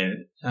 I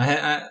mean,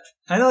 I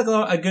like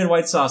a good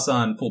white sauce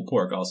on pulled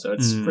pork also.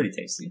 It's pretty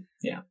tasty.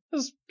 Yeah.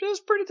 It was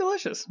pretty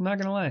delicious, I'm not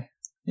gonna lie.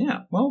 Yeah.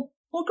 Well,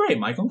 great,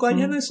 Mike. I'm glad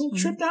you had a nice little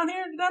trip down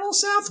here, down Old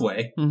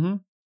Southway.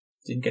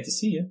 Didn't get to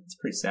see you. It's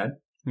pretty sad.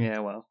 Yeah,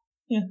 well.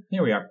 Yeah,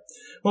 here we are.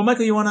 Well,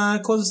 Michael, you want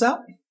to close us out?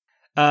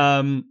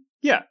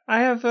 Yeah, I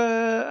have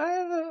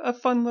a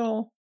fun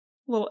little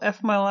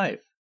F my life.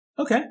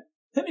 Okay,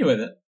 hit me with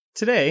it.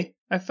 Today,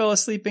 I fell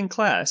asleep in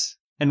class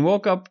and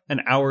woke up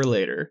an hour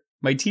later.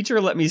 My teacher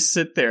let me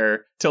sit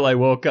there till I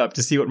woke up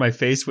to see what my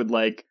face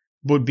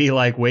would be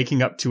like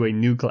waking up to a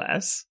new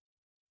class.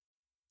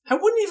 I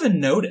wouldn't even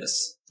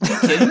notice. Are you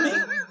kidding me?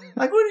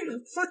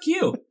 Fuck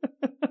you.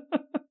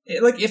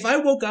 Like, if I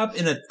woke up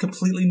in a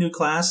completely new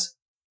class,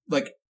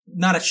 like,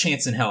 not a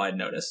chance in hell I'd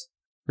notice.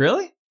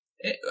 Really?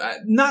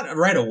 Not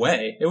right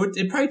away.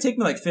 It'd probably take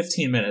me like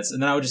 15 minutes,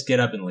 and then I would just get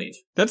up and leave.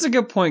 That's a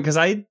good point, because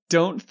I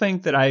don't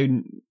think that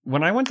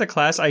when I went to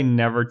class, I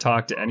never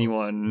talked to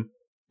anyone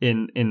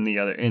in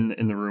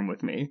the room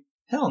with me.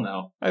 Hell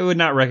no. I would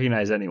not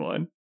recognize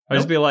anyone. I'd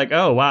just be like,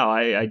 oh, wow,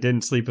 I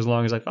didn't sleep as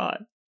long as I thought.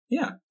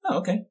 Yeah. Oh,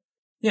 okay.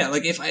 Yeah,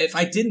 like if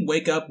I didn't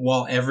wake up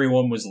while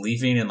everyone was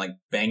leaving and like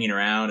banging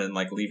around and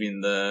like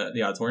leaving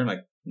the auditorium,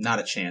 like not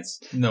a chance.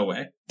 No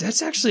way.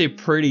 That's actually a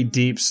pretty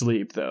deep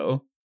sleep,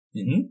 though.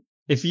 Mm-hmm.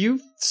 If you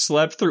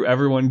slept through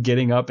everyone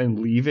getting up and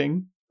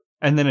leaving,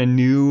 and then a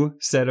new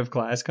set of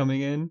class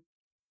coming in.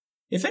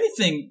 If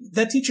anything,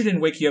 that teacher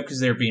didn't wake you up because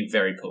they were being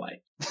very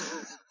polite.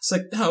 It's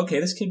like, oh, okay,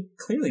 this kid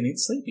clearly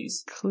needs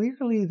sleepies.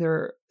 Clearly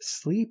they're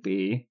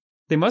sleepy.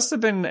 They must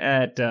have been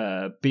at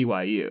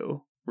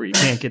BYU, where you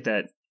can't get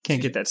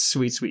that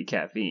sweet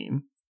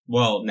caffeine.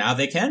 Well, now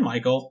they can,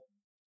 Michael.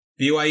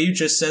 BYU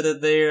just said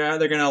that they're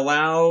going to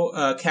allow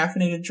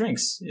caffeinated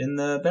drinks in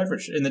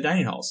the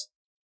dining halls.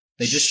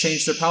 They just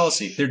changed their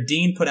policy. Their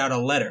dean put out a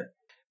letter.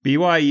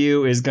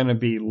 BYU is going to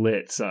be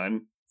lit,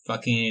 son.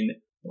 Fucking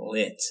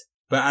lit.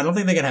 But I don't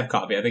think they can have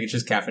coffee. I think it's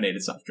just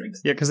caffeinated soft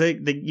drinks. Yeah, because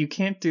you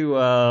can't do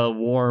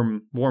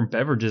warm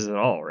beverages at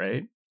all,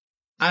 right?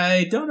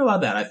 I don't know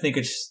about that. I think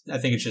it's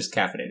just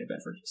caffeinated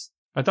beverages.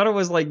 I thought it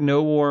was like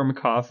no warm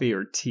coffee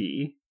or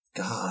tea.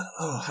 God,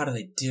 how do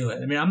they do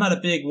it? I mean, I'm not a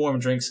big warm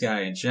drinks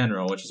guy in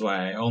general, which is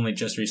why I only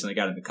just recently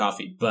got into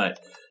coffee, but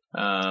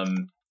I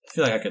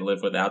feel like I could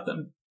live without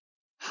them.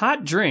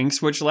 Hot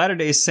drinks, which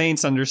Latter-day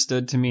Saints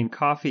understood to mean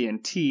coffee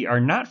and tea,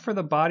 are not for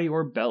the body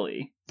or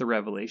belly, the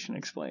Revelation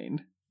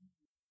explained.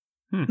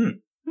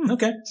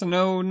 Okay. So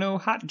no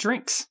hot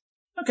drinks.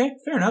 Okay,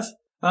 fair enough.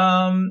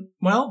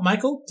 Well,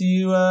 Michael, do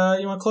you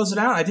want to close it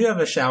out? I do have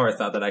a shower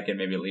thought that I can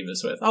maybe leave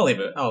this with. I'll leave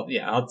it. I'll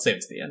save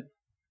it to the end.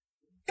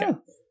 Okay.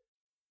 Oh.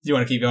 Do you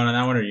want to keep going on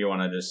that one, or do you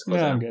want to just close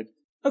it out? I'm good.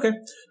 Okay.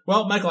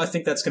 Well, Michael, I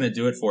think that's going to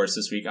do it for us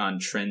this week on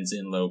Trends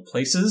in Low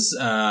Places.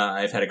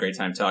 I've had a great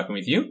time talking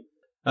with you.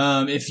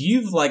 If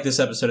you've liked this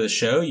episode of the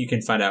show, you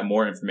can find out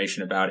more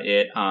information about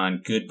it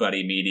on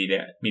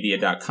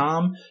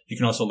goodbuddymedia.com. You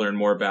can also learn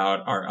more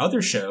about our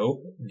other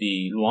show,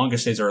 The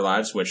Longest Days of Our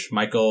Lives, which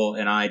Michael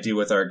and I do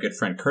with our good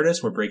friend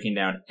Curtis. We're breaking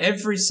down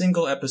every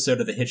single episode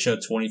of the hit show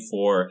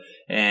 24.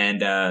 And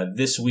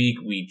this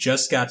week, we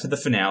just got to the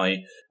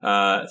finale.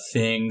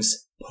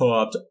 Things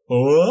popped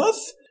off.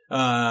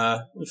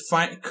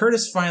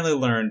 Curtis finally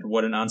learned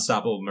what an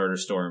unstoppable murder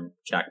storm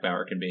Jack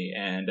Bauer can be,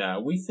 and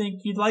we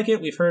think you'd like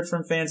it. We've heard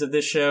from fans of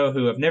this show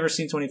who have never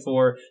seen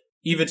 24,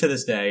 even to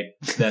this day,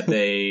 that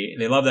they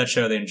love that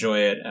show, they enjoy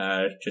it,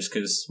 just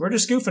because we're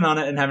just goofing on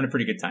it and having a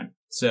pretty good time.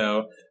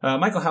 So,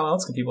 Michael, how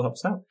else can people help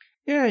us out?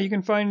 Yeah, you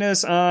can find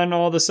us on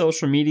all the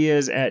social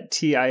medias at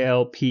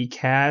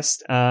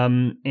TILPcast,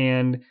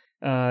 and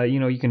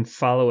you can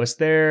follow us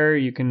there.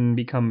 You can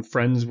become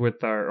friends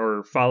with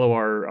or follow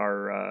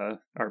our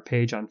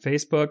page on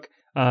Facebook.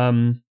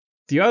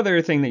 The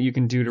other thing that you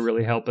can do to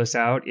really help us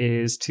out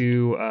is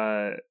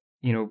to,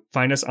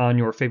 find us on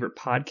your favorite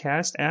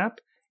podcast app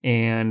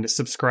and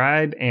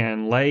subscribe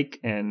and like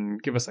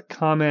and give us a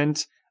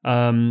comment.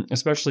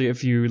 Especially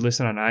if you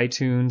listen on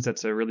iTunes,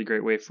 that's a really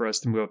great way for us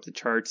to move up the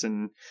charts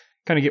and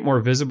kind of get more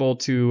visible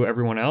to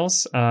everyone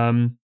else.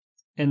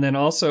 And then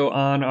also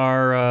on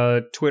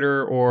our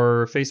Twitter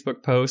or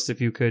Facebook posts,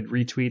 if you could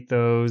retweet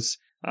those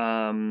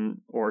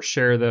or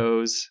share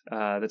those,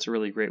 that's a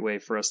really great way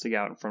for us to get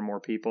out in front of more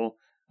people.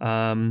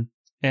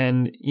 And,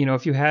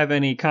 if you have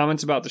any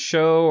comments about the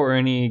show or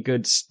any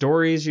good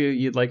stories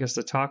you'd like us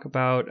to talk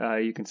about,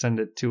 you can send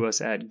it to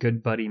us at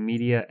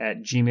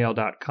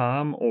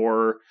goodbuddymedia@gmail.com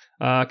or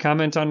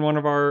comment on one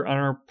of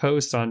our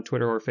posts on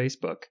Twitter or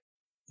Facebook.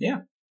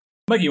 Yeah.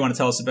 Mike, you want to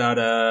tell us about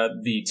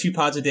the 2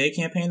 Pods a Day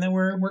campaign that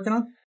we're working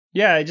on?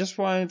 Yeah, I just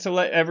wanted to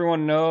let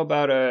everyone know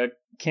about a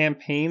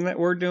campaign that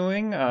we're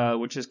doing,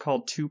 which is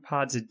called 2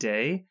 Pods a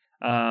Day.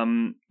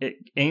 It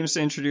aims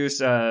to introduce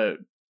our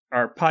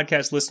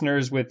podcast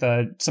listeners with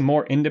some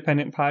more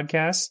independent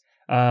podcasts,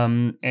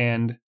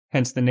 and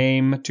hence the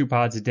name 2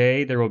 Pods a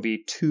Day. There will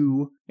be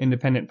 2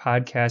 independent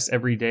podcasts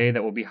every day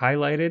that will be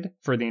highlighted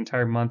for the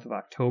entire month of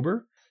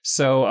October.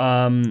 So,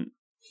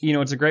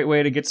 it's a great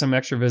way to get some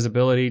extra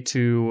visibility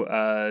to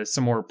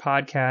some more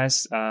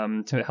podcasts,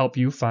 to help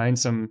you find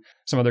some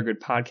other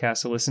good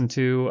podcasts to listen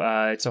to.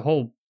 It's a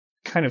whole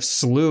kind of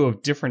slew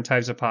of different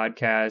types of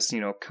podcasts,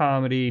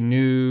 comedy,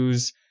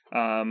 news,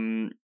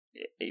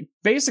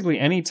 basically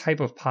any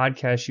type of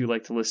podcast you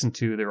like to listen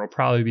to, there will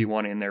probably be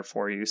one in there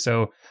for you.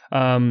 So,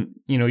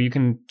 you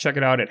can check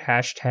it out at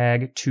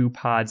hashtag 2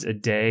 Pods a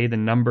Day, the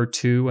number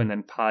 2 and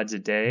then pods a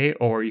day,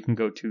 or you can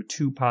go to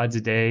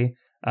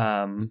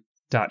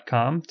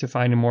 2podsaday.com to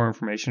find more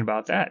information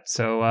about that.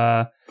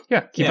 So,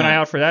 keep an eye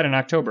out for that in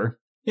October.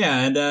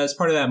 Yeah, and as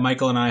part of that,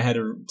 Michael and I had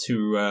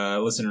to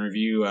listen and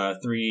review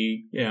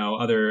 3,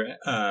 other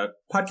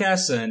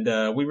podcasts, and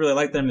we really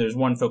like them. There's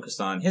one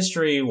focused on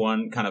history,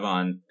 one kind of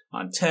on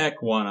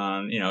tech, one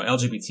on,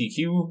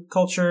 LGBTQ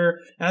culture,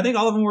 and I think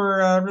all of them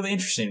were really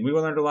interesting. We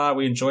learned a lot.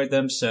 We enjoyed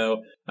them.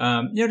 So,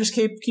 just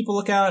keep a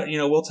lookout.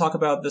 We'll talk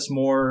about this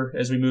more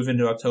as we move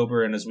into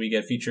October and as we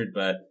get featured,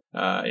 but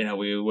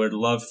we would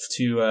love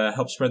to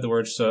help spread the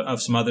word of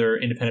some other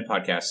independent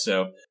podcasts.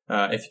 So,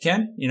 if you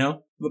can,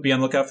 be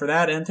on the lookout for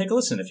that and take a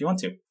listen if you want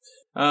to.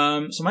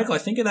 So, Michael, I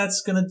think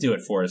that's going to do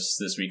it for us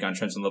this week on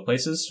Trends in Low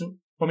Places.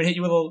 Want me to hit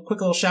you with a quick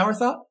little shower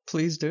thought?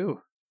 Please do.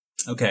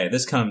 Okay,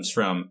 this comes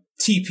from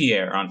T.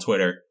 Pierre on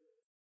Twitter.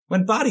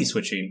 When body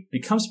switching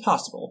becomes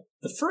possible,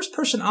 the first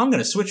person I'm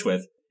going to switch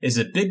with is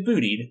a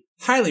big-bootied,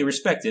 highly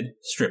respected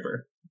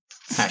stripper.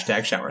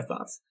 Hashtag shower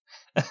thoughts.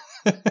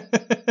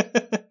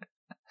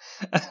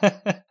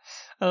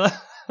 I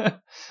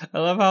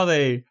love how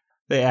they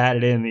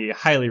added in the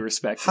highly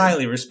respected.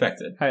 Highly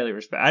respected. Highly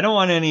respected. I don't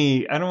want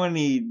any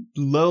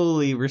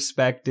lowly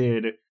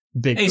respected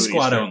big booty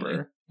squad stripper.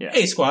 Only. Yeah.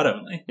 A squad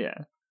only. Yeah.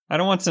 I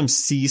don't want some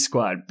C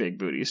squad big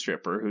booty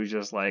stripper who's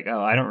just like,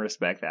 oh, I don't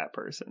respect that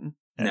person.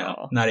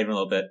 No, not even a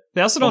little bit.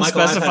 They also don't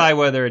specify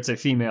whether it's a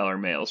female or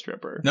male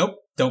stripper. Nope.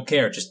 Don't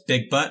care. Just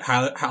big butt.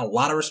 A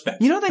lot of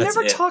respect. They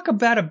never talk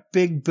about a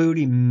big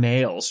booty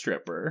male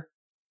stripper.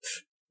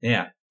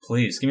 Yeah.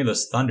 Please give me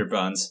those thunder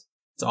buns.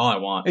 It's all I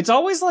want. It's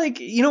always like,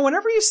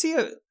 whenever you see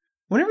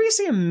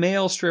a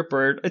male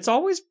stripper, it's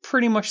always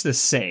pretty much the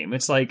same.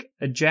 It's like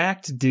a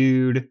jacked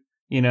dude,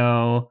 and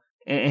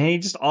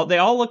they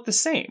all look the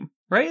same,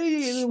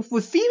 right?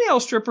 With female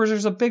strippers,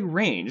 there's a big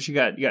range. You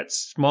got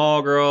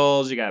small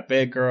girls, you got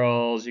big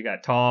girls, you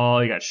got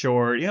tall, you got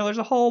short. There's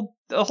a whole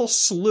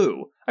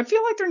slew. I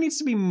feel like there needs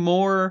to be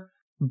more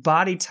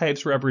body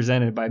types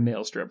represented by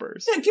male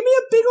strippers. Yeah, give me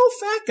a big old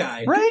fat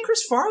guy. Right? Give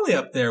Chris Farley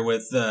up there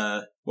with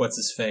what's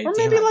his face, or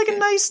maybe like a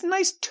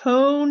nice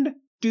toned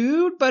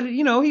dude, but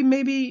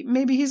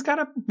maybe he's got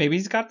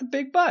the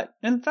big butt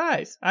and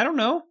thighs. I don't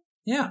know.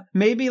 Yeah.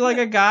 Maybe like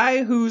a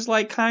guy who's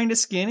like kind of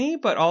skinny,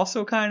 but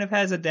also kind of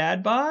has a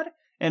dad bod,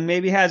 and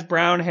maybe has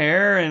brown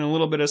hair and a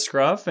little bit of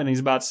scruff, and he's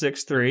about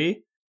 6'3",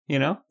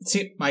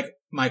 See,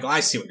 Michael, I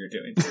see what you're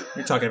doing.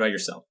 You're talking about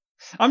yourself.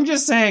 I'm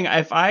just saying,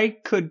 if I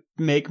could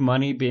make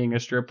money being a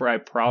stripper, I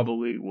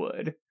probably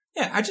would.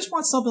 Yeah, I just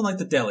want something like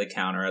the deli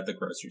counter at the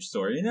grocery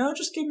store,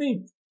 Just give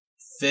me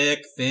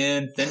thick,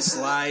 thin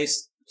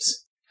slice.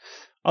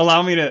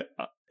 Allow me to...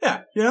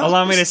 Yeah,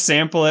 allow me to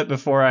sample it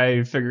before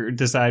I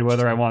decide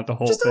whether I want the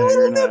whole just thing a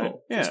little or not.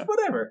 nibble. Yeah. Just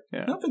whatever.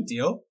 Yeah. No big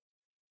deal.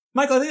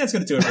 Michael, I think that's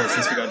going to do it for us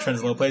this week on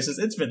Trends in Low Places.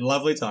 It's been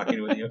lovely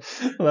talking with you.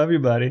 Love you,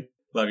 buddy.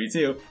 Love you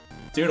too.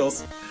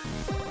 Doodles.